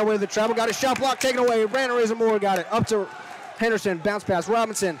baseline, got away with the treble, got a shot block taken away. Brandon Razor Moore got it. Up to Henderson, bounce pass.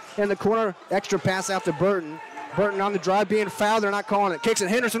 Robinson in the corner, extra pass out to Burton. Burton on the drive, being fouled, they're not calling it. Kicks it,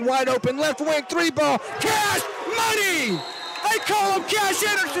 Henderson wide open, left wing, 3 ball. Cash money! They call him Cash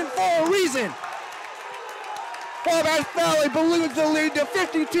Henderson for a reason. Wabash Valley balloons the lead to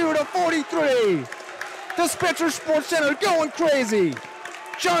 52-43. The Spencer Sports Center going crazy.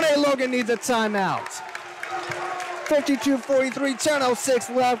 John A. Logan needs a timeout. 52-43,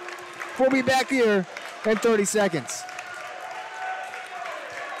 10:06 left. We'll be back here in 30 seconds.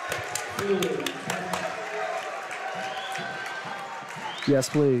 Yes,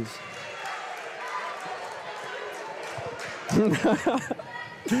 please.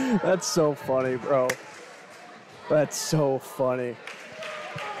 That's so funny, bro. That's so funny.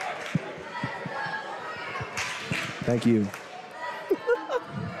 Thank you.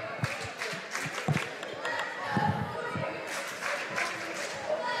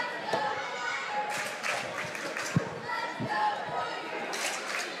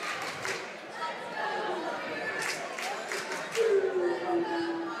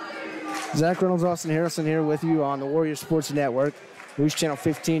 Zach Reynolds, Austin Harrison here with you on the Warrior Sports Network. News Channel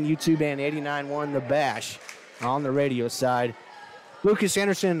 15, YouTube, and 89.1 The Bash on the radio side. Lucas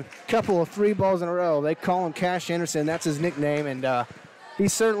Anderson, couple of 3 balls in a row. They call him Cash Anderson. That's his nickname, and he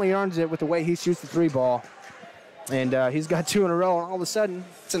certainly earns it with the way he shoots the 3 ball. And he's got 2 in a row, and all of a sudden,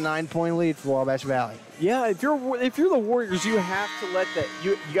 it's a 9-point lead for Wabash Valley. Yeah, if you're the Warriors, you have to let that.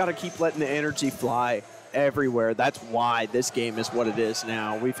 You got to keep letting the energy fly everywhere. That's why this game is what it is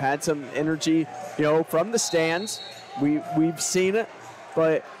now. We've had some energy, from the stands. We've seen it,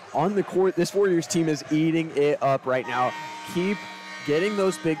 but on the court, this Warriors team is eating it up right now. Keep getting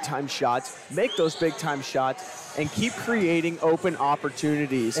those big-time shots, make those big-time shots, and keep creating open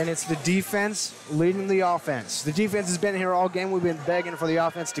opportunities. And it's the defense leading the offense. The defense has been here all game. We've been begging for the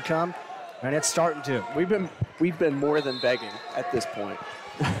offense to come, and it's starting to. We've been more than begging at this point.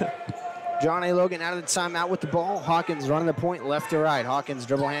 John A. Logan out of the timeout with the ball. Hawkins running the point left to right. Hawkins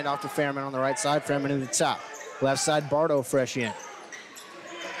dribble handoff to Fairman on the right side. Fairman to the top. Left side, Bardo fresh in.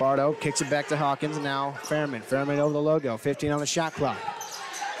 Bardo kicks it back to Hawkins. Now Fairman. Fairman over the logo. 15 on the shot clock.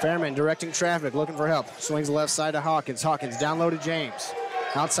 Fairman directing traffic, looking for help. Swings the left side to Hawkins. Hawkins down low to James.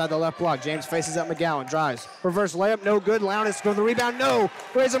 Outside the left block. James faces up McGowan. Drives. Reverse layup. No good. Lowndes for the rebound. No.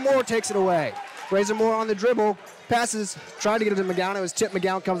 Razor Moore takes it away. Razor Moore on the dribble. Passes. Tried to get it to McGowan. It was tipped.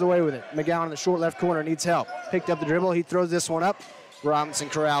 McGowan comes away with it. McGowan in the short left corner needs help. Picked up the dribble. He throws this one up. Robinson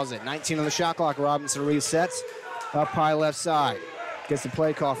corrals it. 19 on the shot clock. Robinson resets. Up high left side. Gets the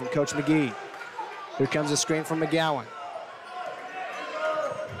play call from Coach McGee. Here comes a screen from McGowan.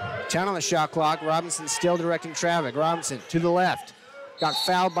 10 on the shot clock. Robinson still directing traffic. Robinson to the left. Got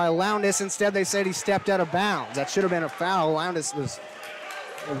fouled by Lowndes. Instead, they said he stepped out of bounds. That should have been a foul. Lowndes was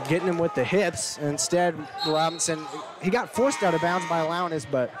getting him with the hips. Instead, Robinson, he got forced out of bounds by Lowndes,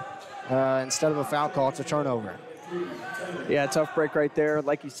 but instead of a foul call, it's a turnover. Yeah, tough break right there.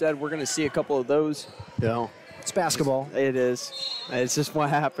 Like you said, we're going to see a couple of those. It's basketball. It is. It's just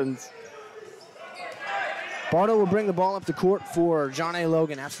what happens. Bardo will bring the ball up the court for John A.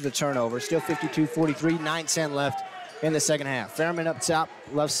 Logan after the turnover. Still 52-43, 9-10 left in the second half. Fairman up top,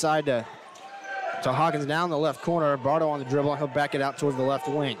 left side to Hawkins down the left corner. Bardo on the dribble. He'll back it out towards the left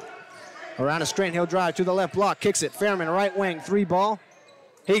wing. Around a screen, he'll drive to the left block, kicks it. Fairman, right wing, 3 ball.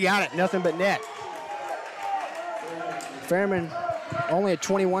 He got it, nothing but net. Fairman, only a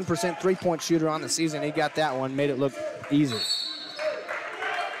 21% three-point shooter on the season. He got that one, made it look easy.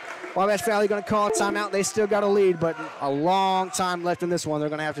 Wabash Valley going to call a timeout. They still got a lead, but a long time left in this one. They're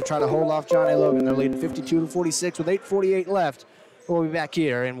going to have to try to hold off John A. Logan. They're leading 52-46 with 8:48 left. We'll be back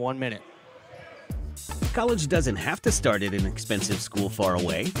here in 1 minute. College doesn't have to start at an expensive school far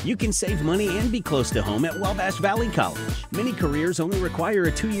away. You can save money and be close to home at Wabash Valley College. Many careers only require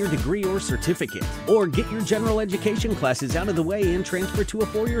a 2-year degree or certificate. Or get your general education classes out of the way and transfer to a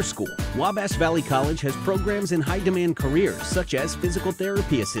 4-year school. Wabash Valley College has programs in high-demand careers such as physical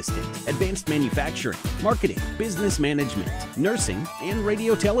therapy assistant, advanced manufacturing, marketing, business management, nursing, and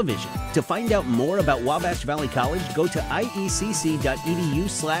radio television. To find out more about Wabash Valley College, go to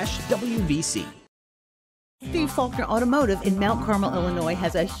iecc.edu/WVC. Steve Faulkner Automotive in Mount Carmel, Illinois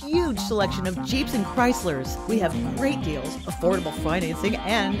has a huge selection of Jeeps and Chryslers. We have great deals, affordable financing,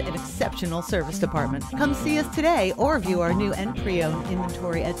 and an exceptional service department. Come see us today or view our new and pre-owned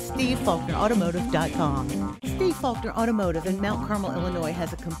inventory at stevefaulknerautomotive.com. Steve Faulkner Automotive in Mount Carmel, Illinois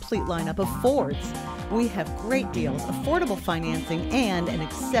has a complete lineup of Fords. We have great deals, affordable financing, and an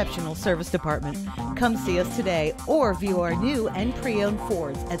exceptional service department. Come see us today or view our new and pre-owned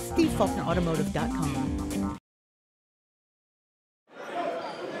Fords at stevefaulknerautomotive.com.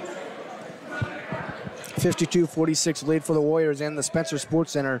 52-46 lead for the Warriors and the Spencer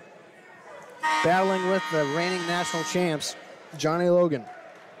Sports Center. Battling with the reigning national champs, John A. Logan.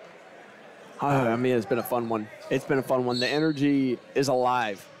 I mean, it's been a fun one. It's been a fun one. The energy is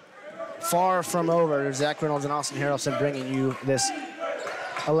alive. Far from over. Zach Reynolds and Austin Harrelson bringing you this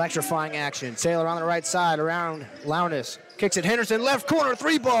electrifying action. Taylor on the right side, around Lowndes. Kicks it, Henderson, left corner,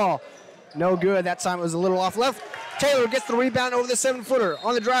 3-ball. No good. That time it was a little off left. Taylor gets the rebound over the 7-footer.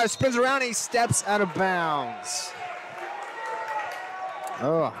 On the drive, spins around, he steps out of bounds.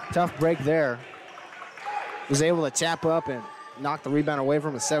 Oh, tough break there. Was able to tap up and knock the rebound away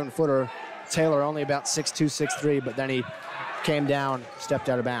from a 7-footer. Taylor only about 6'2", 6'3", but then he came down, stepped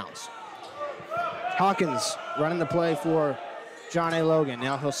out of bounds. Hawkins running the play for John A. Logan.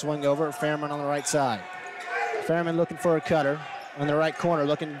 Now he'll swing over. Fairman on the right side. Fairman looking for a cutter. On the right corner,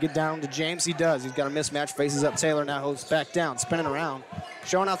 looking to get down to James. He does. He's got a mismatch, faces up Taylor. Now he'll back down, spinning around.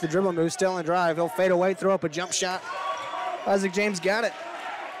 Showing off the dribble move, still in the drive. He'll fade away, throw up a jump shot. Isaac James got it.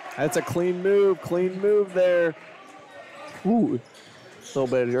 That's a clean move there. Ooh, a little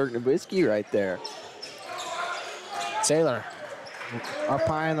bit of Dirk Nowitzki right there. Taylor up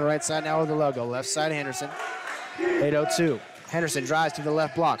high on the right side now with the logo. Left side, Henderson. 8:02. Henderson drives to the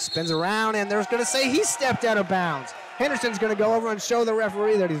left block, spins around, and they're going to say he stepped out of bounds. Henderson's going to go over and show the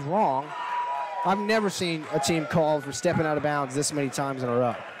referee that he's wrong. I've never seen a team called for stepping out of bounds this many times in a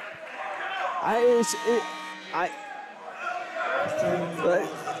row.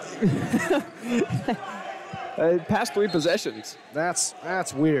 Past 3 possessions.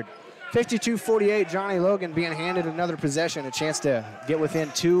 That's weird. 52-48, Johnny Logan being handed another possession, a chance to get within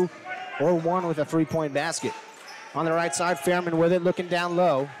 2 or 1 with a 3-point basket. On the right side, Fairman with it, looking down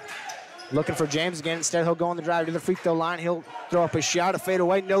low. Looking for James again. Instead, he'll go on the drive to the free throw line. He'll throw up a shot, a fade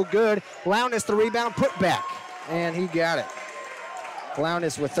away, no good. Lowndes the rebound, put back, and he got it.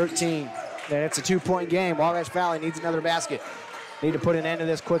 Lowndes with 13. And it's a 2-point game. Wabash Valley needs another basket. Need to put an end to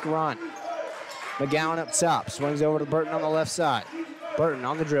this quick run. McGowan up top, swings over to Burton on the left side. Burton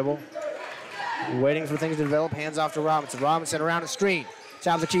on the dribble, waiting for things to develop. Hands off to Robinson. Robinson around the screen.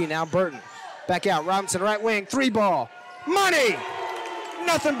 Top of the key, now Burton. Back out, Robinson right wing, 3-ball. Money!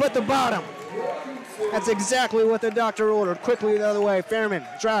 Nothing but the bottom. That's exactly what the doctor ordered. Quickly the other way. Fairman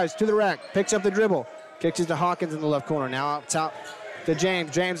drives to the rack, picks up the dribble, kicks it to Hawkins in the left corner. Now up top to James.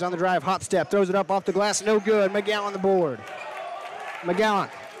 James on the drive, hop step, throws it up off the glass, no good. McGowan on the board. McGowan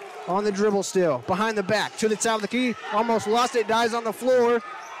on the dribble still, behind the back, to the top of the key, almost lost it, dies on the floor.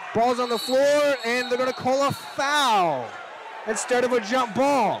 Ball's on the floor, and they're going to call a foul instead of a jump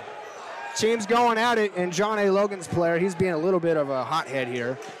ball. Team's going at it, and John A. Logan's player, he's being a little bit of a hothead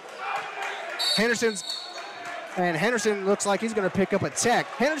here. Henderson looks like he's going to pick up a tech.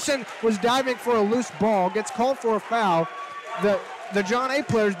 Henderson was diving for a loose ball, gets called for a foul. The John A.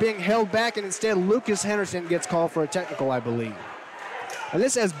 player is being held back, and instead Lucas Henderson gets called for a technical, I believe. And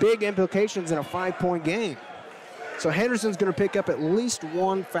this has big implications in a 5-point game. So Henderson's going to pick up at least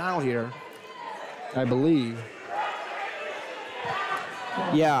 1 foul here, I believe.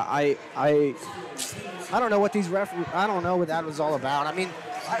 Yeah, I don't know what these referees, I don't know what that was all about. I mean,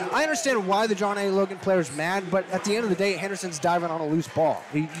 I understand why the John A. Logan player's mad, but at the end of the day, Henderson's diving on a loose ball.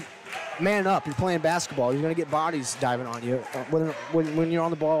 Man up, you're playing basketball. You're going to get bodies diving on you when you're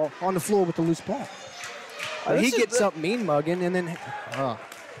on the floor with the loose ball. He gets up mean mugging, and then...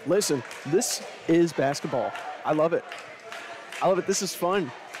 Listen, this is basketball. I love it. This is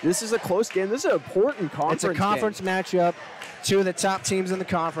fun. This is a close game. This is an important conference It's a conference matchup. Two of the top teams in the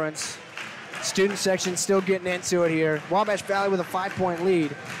conference. Student section still getting into it here. Wabash Valley with a 5-point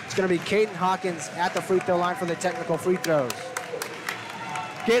lead. It's going to be Caden Hawkins at the free throw line for the technical free throws.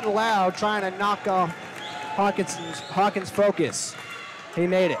 Getting loud, trying to knock off Hawkins' focus. He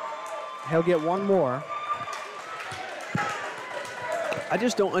made it. He'll get one more. I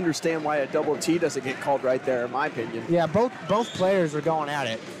just don't understand why a double T doesn't get called right there, in my opinion. Yeah, both players are going at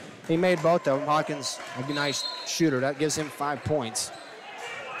it. He made both of them. Hawkins, a nice shooter. That gives him 5 points.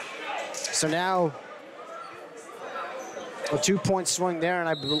 So now a 2-point swing there, and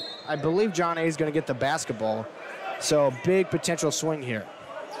I believe John A. is going to get the basketball. So big potential swing here.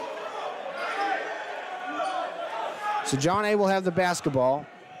 So John A. will have the basketball.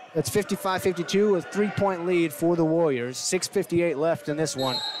 It's 55-52, a 3-point lead for the Warriors. 6:58 left in this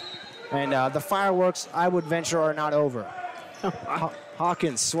one. And the fireworks, I would venture, are not over.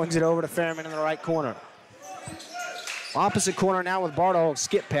 Hawkins swings it over to Fairman in the right corner. Opposite corner now with Bardo.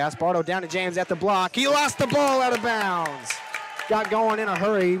 Skip pass. Bardo down to James at the block. He lost the ball out of bounds. Got going in a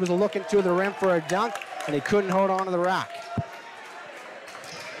hurry. He was looking to the rim for a dunk, and he couldn't hold on to the rock.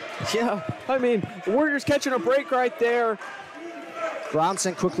 Yeah, I mean, the Warriors catching a break right there.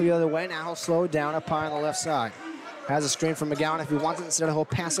 Robinson quickly the other way. Now he'll slow it down up high on the left side. Has a screen from McGowan if he wants it. Instead, he'll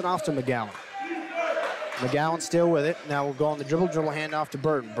pass it off to McGowan. McGowan still with it. Now we'll go on the dribble hand off to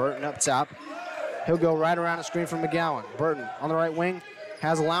Burton. Burton up top. He'll go right around the screen from McGowan. Burton on the right wing.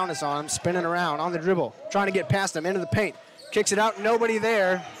 Has Lowness on him. Spinning around on the dribble. Trying to get past him into the paint. Kicks it out. Nobody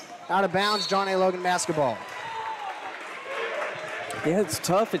there. Out of bounds. John A. Logan basketball. Yeah, it's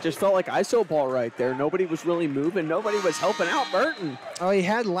tough. It just felt like ISO ball right there. Nobody was really moving. Nobody was helping out Burton. Oh, he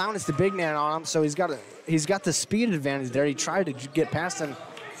had Lowness, the big man, on him, so he's got the speed advantage there. He tried to get past him,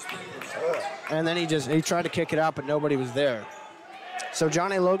 and then he tried to kick it out, but nobody was there. So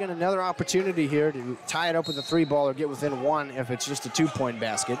John A. Logan, another opportunity here to tie it up with a 3-ball or get within one if it's just a 2-point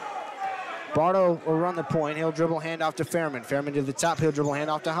basket. Bardo will run the point. He'll dribble handoff to Fairman. Fairman to the top. He'll dribble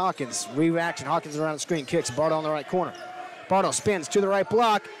handoff to Hawkins. Reaction. Hawkins around the screen. Kicks. Bardo on the right corner. Bardo spins to the right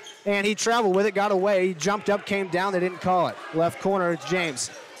block, and he traveled with it, got away. He jumped up, came down. They didn't call it. Left corner, it's James.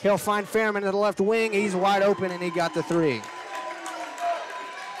 He'll find Fairman at the left wing. He's wide open, and he got the 3.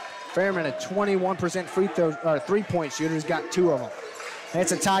 Fairman, a 21% free throw, or 3-point shooter. He's got 2 of them.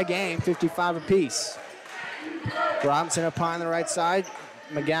 It's a tie game, 55 apiece. Robinson up high on the right side.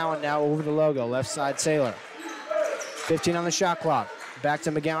 McGowan now over the logo. Left side, Taylor. 15 on the shot clock. Back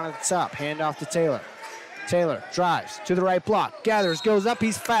to McGowan at the top. Hand off to Taylor. Taylor drives to the right block. Gathers, goes up,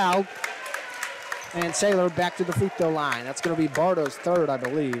 he's fouled. And Taylor back to the free throw line. That's going to be Bardo's 3rd, I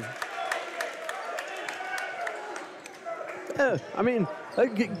believe. Yeah, I mean,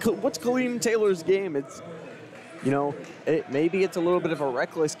 what's Kaleem Taylor's game? It's, maybe it's a little bit of a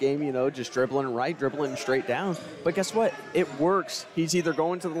reckless game, just dribbling right, dribbling straight down. But guess what? It works. He's either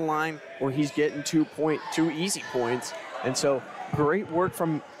going to the line or he's getting 2 easy points. And so great work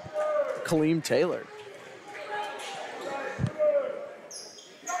from Kaleem Taylor.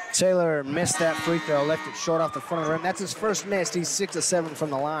 Taylor missed that free throw, left it short off the front of the rim. That's his first miss. He's 6 of 7 from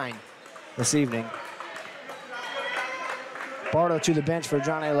the line this evening. Bardo to the bench for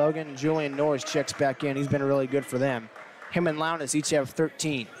John A. Logan. Julian Norris checks back in. He's been really good for them. Him and Lowness each have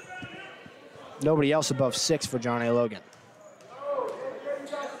 13. Nobody else above 6 for John A. Logan.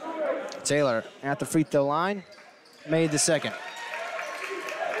 Taylor at the free throw line, made the second.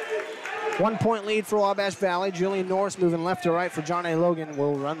 1-point lead for Wabash Valley. Julian Norris moving left to right for John A. Logan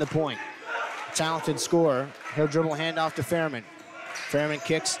will run the point. Talented scorer. He'll dribble handoff to Fairman. Fairman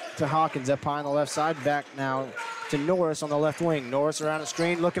kicks to Hawkins up high on the left side. Back now to Norris on the left wing. Norris around the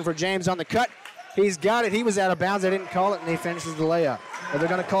screen looking for James on the cut. He's got it. He was out of bounds. They didn't call it, and he finishes the layup. If they're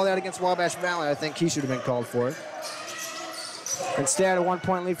going to call that against Wabash Valley, I think he should have been called for it. Instead, a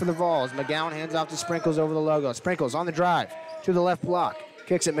 1-point lead for the Vols. McGowan hands off to Sprinkles over the logo. Sprinkles on the drive to the left block.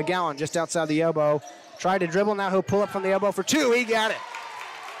 Kicks it. McGowan just outside the elbow. Tried to dribble. Now he'll pull up from the elbow for 2. He got it.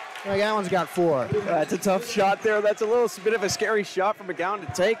 McGowan's got 4. That's a tough shot there. That's a little bit of a scary shot for McGowan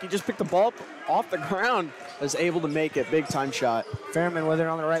to take. He just picked the ball up off the ground. Was able to make it. Big time shot. Fairman with it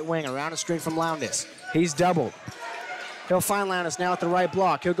on the right wing. Around the screen from Lowndes. He's doubled. He'll find Lowndes now at the right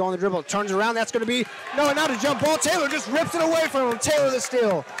block. He'll go on the dribble. Turns around. That's going to be, no, not a jump ball. Taylor just rips it away from him. Taylor the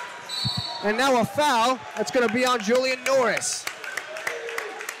steal. And now a foul. That's going to be on Julian Norris.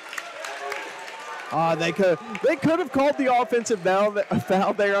 They could have called the offensive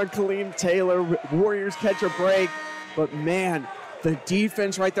foul there on Kaleem Taylor. Warriors catch a break, but man, the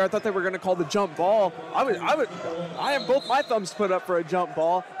defense right there. I thought they were going to call the jump ball. I have both my thumbs put up for a jump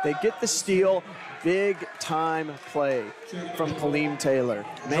ball. They get the steal. Big time play from Kaleem Taylor.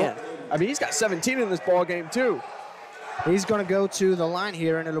 Man, I mean, he's got 17 in this ball game too. He's going to go to the line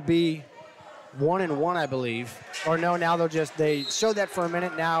here, and it'll be 1-1, I believe. Or no, now they showed that for a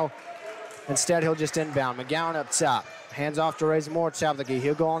minute. Now, instead, he'll just inbound. McGowan up top. Hands off to Razor Moore. Top of the key.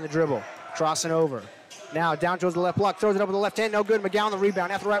 He'll go on the dribble. Crossing over. Now down towards the left block. Throws it up with the left hand. No good. McGowan the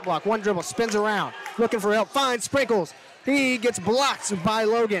rebound. After the right block. One dribble. Spins around. Looking for help. Finds Sprinkles. He gets blocked by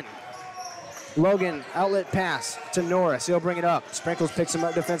Logan. Logan, outlet pass to Norris. He'll bring it up. Sprinkles picks him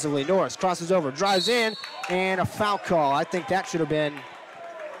up defensively. Norris crosses over, drives in, and a foul call. I think that should have been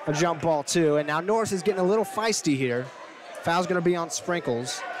a jump ball too. And now Norris is getting a little feisty here. Foul's going to be on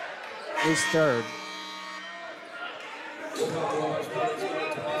Sprinkles. His third.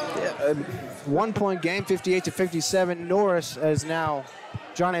 1 point game, 58-57. Norris is now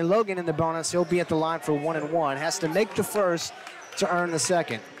John A. Logan in the bonus. He'll be at the line for 1-1. Has to make the first to earn the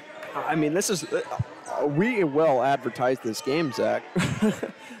second. I mean, this is we well advertised this game, Zach.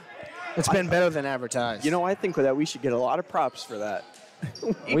 It's been better than advertised. You know, I think that we should get a lot of props for that.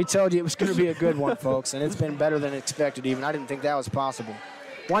 We told you it was going to be a good one, folks, and it's been better than expected even. I didn't think that was possible.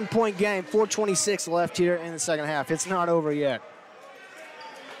 1 point game, 4:26 left here in the second half. It's not over yet.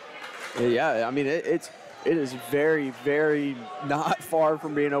 Yeah, I mean, it is very, very not far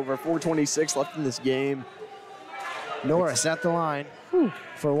from being over. 4:26 left in this game. Norris at the line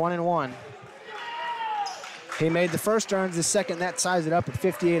for 1-1. He made the first, earns the second. That ties it up at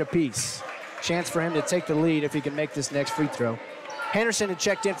 58 apiece. Chance for him to take the lead if he can make this next free throw. Henderson had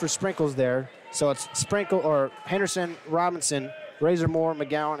checked in for Sprinkles there. So it's Henderson, Robinson, Razor Moore,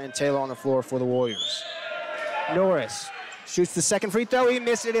 McGowan, and Taylor on the floor for the Warriors. Norris shoots the second free throw. He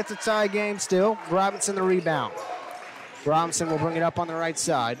missed it. It's a tie game still. Robinson the rebound. Robinson will bring it up on the right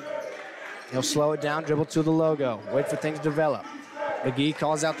side. He'll slow it down, dribble to the logo. Wait for things to develop. McGee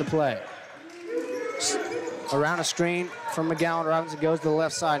calls out the play. Around a screen from McGowan. Robinson goes to the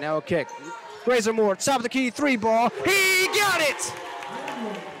left side. Now a kick. Razor Moore, top of the key, three ball. He got it!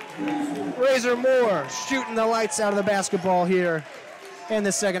 Razor Moore shooting the lights out of the basketball here in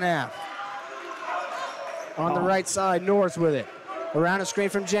the second half. On the right side, Norris with it. Around a screen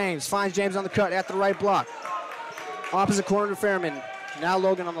from James. Finds James on the cut at the right block. Opposite corner to Fairman. Now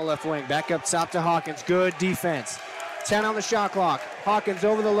Logan on the left wing. Back up top to Hawkins. Good defense. 10 on the shot clock. Hawkins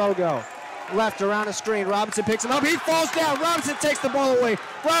over the logo. Left around a screen. Robinson picks him up. He falls down. Robinson takes the ball away.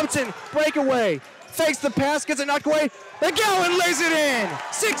 Robinson, breakaway. Fakes the pass, gets it knocked away. McGowan lays it in.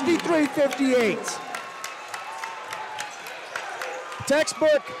 63-58.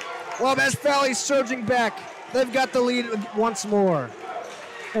 Textbook. Wabash Valley surging back. They've got the lead once more.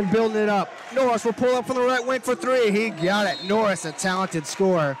 And building it up. Norris will pull up from the right wing for three. He got it. Norris, a talented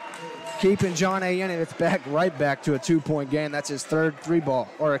scorer. Keeping John A. in it. It's right back to a 2-point game. That's his third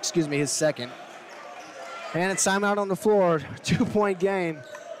his second. And it's timeout on the floor. 2-point game.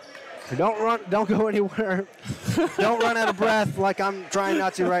 Don't go anywhere. Don't run out of breath like I'm trying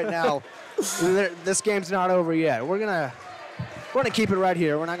not to right now. This game's not over yet. We're gonna keep it right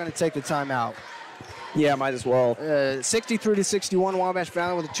here. We're not gonna take the timeout. Yeah, might as well. 63-61, Wabash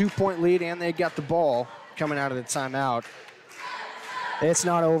Valley with a 2-point lead, and they got the ball coming out of the timeout. It's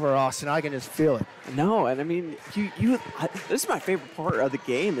not over, Austin. I can just feel it. No, and I mean, this is my favorite part of the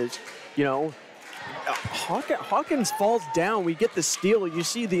game is, Hawkins falls down. We get the steal. You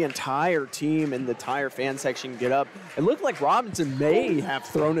see the entire team and the entire fan section get up. It looked like Robinson may have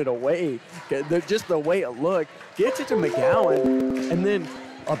thrown it away. Just the way it looked. Gets it to McGowan, and then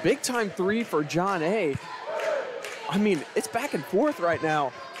a big-time three for John A. I mean, it's back and forth right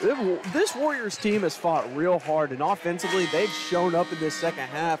now. This Warriors team has fought real hard, and offensively, they've shown up in this second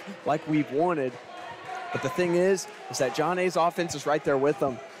half like we've wanted. But the thing is that John A's offense is right there with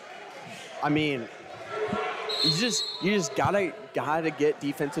them. I mean, you just gotta get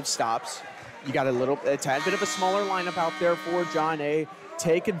defensive stops. You got a tad bit of a smaller lineup out there for John A.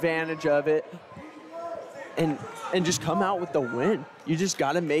 Take advantage of it, and just come out with the win. You just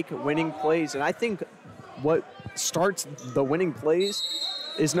got to make winning plays, and I think what starts the winning plays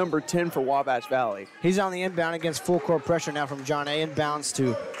is number 10 for Wabash Valley. He's on the inbound against full court pressure now from John A. Inbounds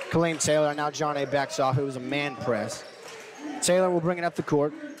to Kaleem Taylor. Now John A. backs off. It was a man press. Taylor will bring it up the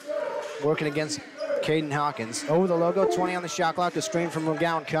court, working against Caden Hawkins. Over the logo, 20 on the shot clock. The screen from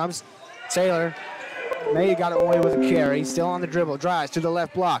McGowan comes. Taylor may got it away with a carry. Still on the dribble. Drives to the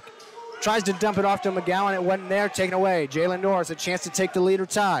left block. Tries to dump it off to McGowan. It wasn't there. Taken away. Jalen Norris, a chance to take the lead or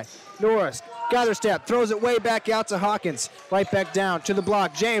tie. Norris Gather step, throws it way back out to Hawkins. Right back down to the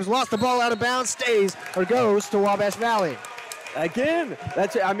block. James lost the ball out of bounds, stays or goes to Wabash Valley. Again,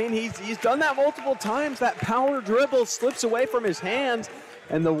 he's done that multiple times. That power dribble slips away from his hands,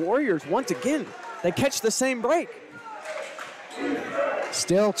 and the Warriors, once again, they catch the same break.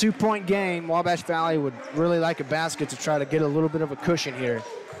 Still 2-point game. Wabash Valley would really like a basket to try to get a little bit of a cushion here.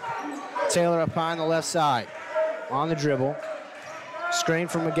 Taylor up high on the left side. On the dribble. Screen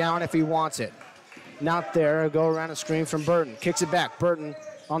from McGowan if he wants it. Not there. Go around a screen from Burton. Kicks it back. Burton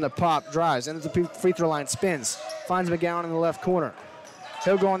on the pop. Drives. Enters the free throw line. Spins. Finds McGowan in the left corner.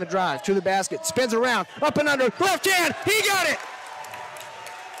 He'll go on the drive. To the basket. Spins around. Up and under. Left hand. He got it!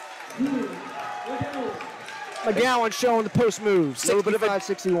 McGowan showing the post move.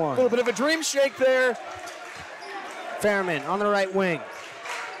 65-61. A little bit of a dream shake there. Fairman on the right wing.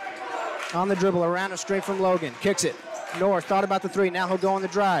 On the dribble, around a straight from Logan. Kicks it. North thought about the three. Now he'll go on the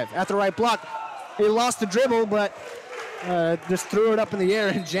drive. At the right block. He lost the dribble, but just threw it up in the air,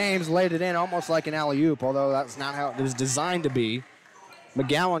 and James laid it in almost like an alley-oop, although that's not how it was designed to be.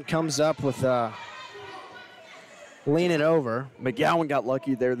 McGowan comes up with lean it over. McGowan got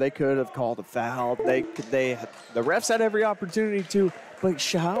lucky there. They could have called a foul. The refs had every opportunity to, but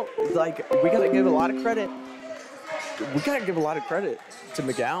shout, we got to give a lot of credit. We got to give a lot of credit to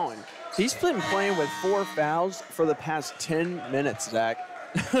McGowan. He's been playing with 4 fouls for the past 10 minutes, Zach.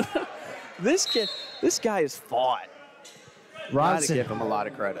 This guy has fought. Got to give him a lot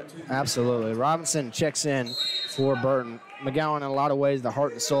of credit. Absolutely. Robinson checks in for Burton. McGowan, in a lot of ways, the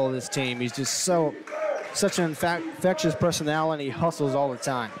heart and soul of this team. He's just such an infectious personality. He hustles all the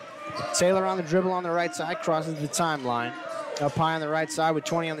time. Taylor on the dribble on the right side, crosses the timeline. Up high on the right side with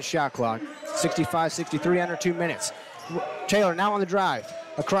 20 on the shot clock. 65-63 under 2 minutes. Taylor now on the drive.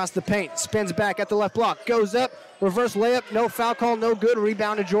 Across the paint, spins back at the left block, goes up, reverse layup, no foul call, no good.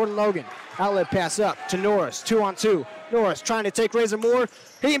 Rebound to Jordan Logan. Outlet pass up to Norris, 2-on-2. Norris trying to take Razor Moore.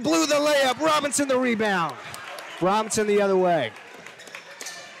 He blew the layup. Robinson the rebound. Robinson the other way.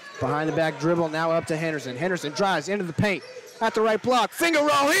 Behind the back dribble, now up to Henderson. Henderson drives into the paint. At the right block, finger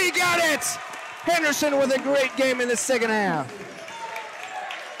roll, he got it! Henderson with a great game in the second half.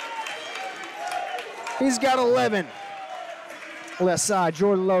 He's got 11. Left side,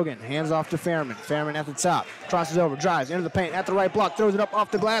 Jordan Logan, hands off to Fairman. Fairman at the top, crosses over, drives into the paint, at the right block, throws it up off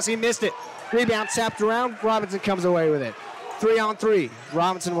the glass, he missed it. Rebound tapped around, Robinson comes away with it. 3-on-3,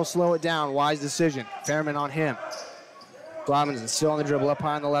 Robinson will slow it down, wise decision. Fairman on him. Robinson still on the dribble, up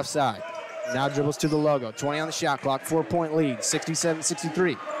high on the left side. Now dribbles to the logo, 20 on the shot clock, 4-point lead,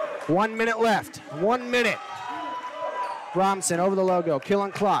 67-63. 1 minute left, 1 minute. Robinson over the logo,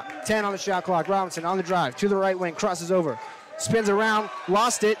 killing clock, 10 on the shot clock. Robinson on the drive, to the right wing, crosses over. Spins around,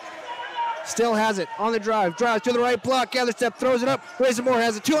 lost it, still has it on the drive. Drives to the right block, gather step, throws it up. Razor Moore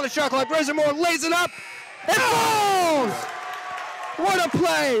has it, 2 on the shot clock. Razor Moore lays it up, and falls! What a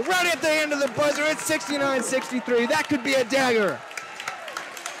play, right at the end of the buzzer. It's 69-63. That could be a dagger.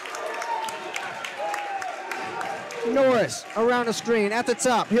 Norris around the screen, at the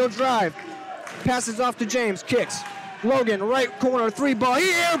top, he'll drive. Passes off to James, kicks. Logan, right corner, 3 ball. He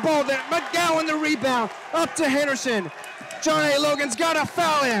airballed it. McGowan the rebound, up to Henderson. John A. Logan's got to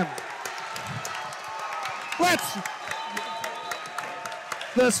foul him.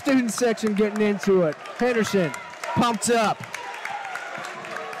 The student section getting into it. Henderson pumped up.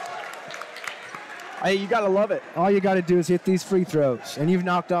 Hey, you got to love it. All you got to do is hit these free throws, and you've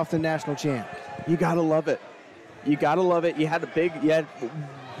knocked off the national champ. You got to love it. You got to love it.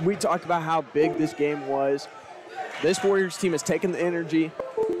 We talked about how big this game was. This Warriors team has taken the energy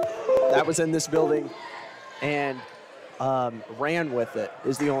that was in this building and ran with it,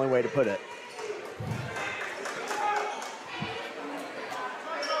 is the only way to put it.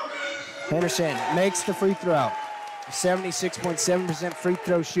 Henderson makes the free throw. 76.7% free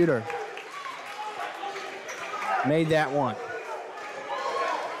throw shooter. Made that one.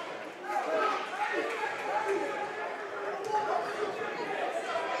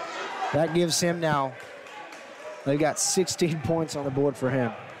 That gives him now, they got 16 points on the board for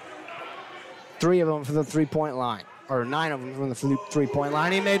him. 3 of them from the three-point line, or 9 of them from the three-point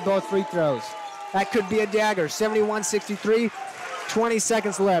line. He made both free throws. That could be a dagger. 71-63, 20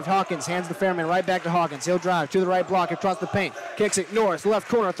 seconds left. Hawkins hands the Fairman right back to Hawkins. He'll drive to the right block across the paint. Kicks it Norris, left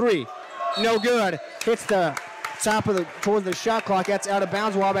corner, 3. No good. Hits the top of toward the shot clock. That's out of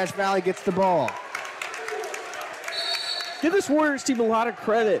bounds. Wabash Valley gets the ball. Give this Warriors team a lot of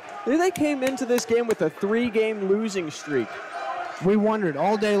credit. They came into this game with a 3-game losing streak. We wondered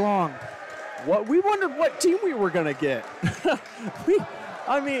all day long. We wondered what team we were going to get.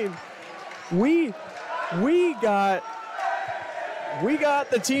 we got we got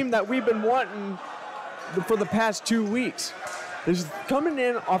the team that we've been wanting for the past 2 weeks. This is coming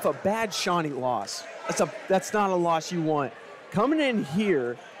in off a bad Shawnee loss. That's not a loss you want. Coming in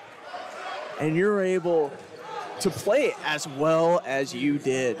here, and you're able to play as well as you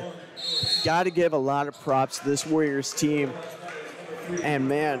did. Got to give a lot of props to this Warriors team. And,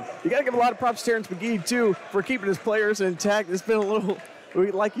 man, you got to give a lot of props to Terrence McGee, too, for keeping his players intact. It's been a little,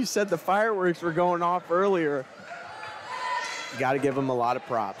 like you said, the fireworks were going off earlier. You got to give him a lot of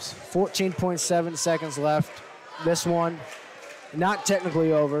props. 14.7 seconds left. This one, not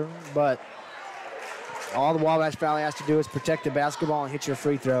technically over, but all the Wabash Valley has to do is protect the basketball and hit your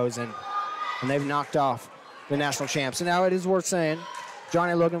free throws, and they've knocked off the national champs. And now it is worth saying,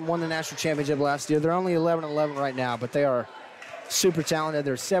 Johnny Logan won the national championship last year. They're only 11-11 right now, but they are super talented.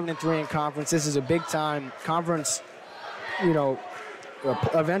 They're 7-3 in conference. This is a big-time conference,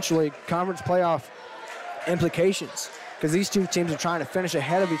 eventually conference playoff implications, because these two teams are trying to finish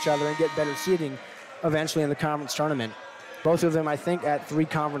ahead of each other and get better seeding eventually in the conference tournament. Both of them, I think, at 3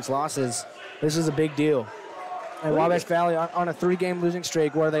 conference losses. This is a big deal. And Wabash Valley on a 3-game losing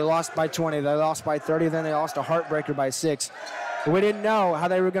streak where they lost by 20, they lost by 30, then they lost a heartbreaker by 6. We didn't know how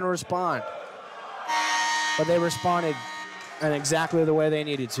they were going to respond, but they responded in exactly the way they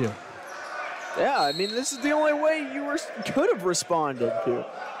needed to. Yeah, I mean, this is the only way you could have responded to.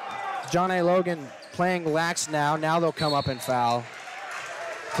 John A. Logan playing lax now. Now they'll come up and foul.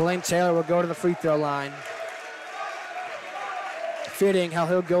 Kaleem Taylor will go to the free throw line. Fitting how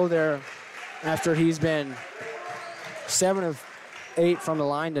he'll go there after he's been 7 of 8 from the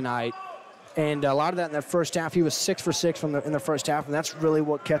line tonight. And a lot of that in the first half. He was 6 for 6 in the first half, and that's really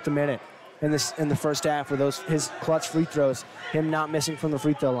what kept him in it in the first half with his clutch free throws, him not missing from the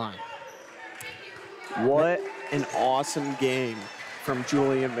free throw line. What an awesome game from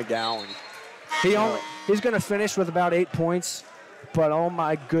Julian McGowan. He's going to finish with about 8 points, but oh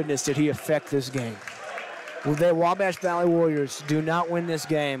my goodness, did he affect this game. The Wabash Valley Warriors do not win this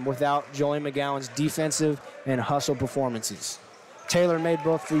game without Julian McGowan's defensive and hustle performances. Taylor made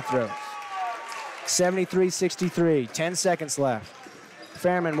both free throws. 73-63, 10 seconds left.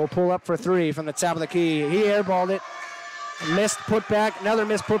 Fairman will pull up for 3 from the top of the key. He airballed it. Missed putback, another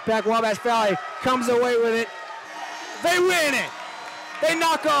missed putback. Wabash Valley comes away with it. They win it. They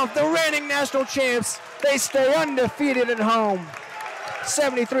knock off the reigning national champs. They stay undefeated at home.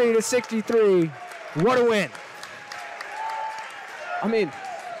 73-63. What a win. I mean,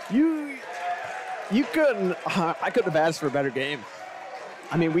 I couldn't have asked for a better game.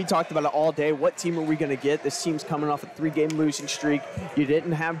 I mean, we talked about it all day. What team are we going to get? This team's coming off a 3-game losing streak. You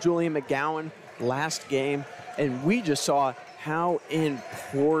didn't have Julian McGowan last game, and we just saw how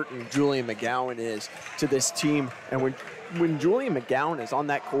important Julian McGowan is to this team. And when Julian McGowan is on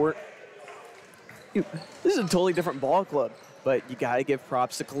that court, this is a totally different ball club. But you got to give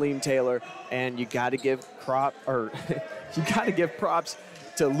props to Kaleem Taylor, and you got to give props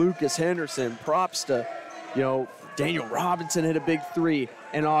to Lucas Henderson. Props to, Daniel Robinson hit a big 3,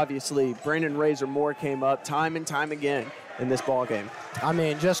 and obviously Brandon Razor Moore came up time and time again in this ball game. I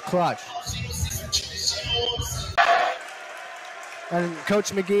mean, just clutch. And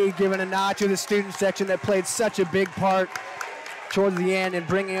Coach McGee giving a nod to the student section that played such a big part towards the end and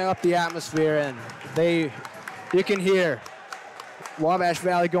bringing up the atmosphere, and you can hear Wabash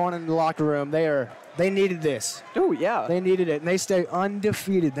Valley going into the locker room. They needed this. Oh, yeah. They needed it, and they stay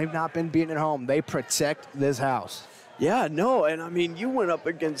undefeated. They've not been beaten at home. They protect this house. Yeah, no, and I mean, you went up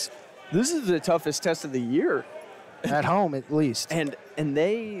against, this is the toughest test of the year. At home, at least. And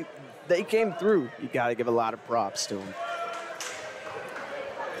they came through. You got to give a lot of props to them.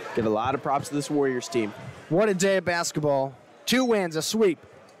 Give a lot of props to this Warriors team. What a day of basketball. 2 wins, a sweep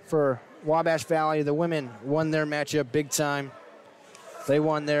for Wabash Valley. The women won their matchup big time. They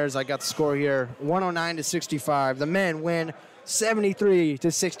won theirs. I got the score here, 109-65. The men win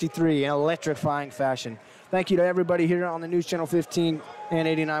 73-63 in electrifying fashion. Thank you to everybody here on the News Channel 15 and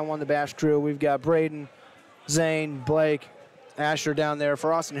 89.1 The Bash crew. We've got Braden, Zane, Blake, Asher down there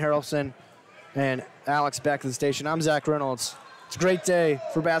for Austin Harrelson, and Alex back at the station. I'm Zach Reynolds. It's a great day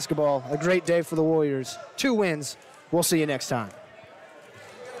for basketball, a great day for the Warriors. 2 wins. We'll see you next time.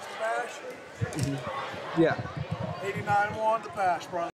 Yeah. 89-1 The Bash, bro.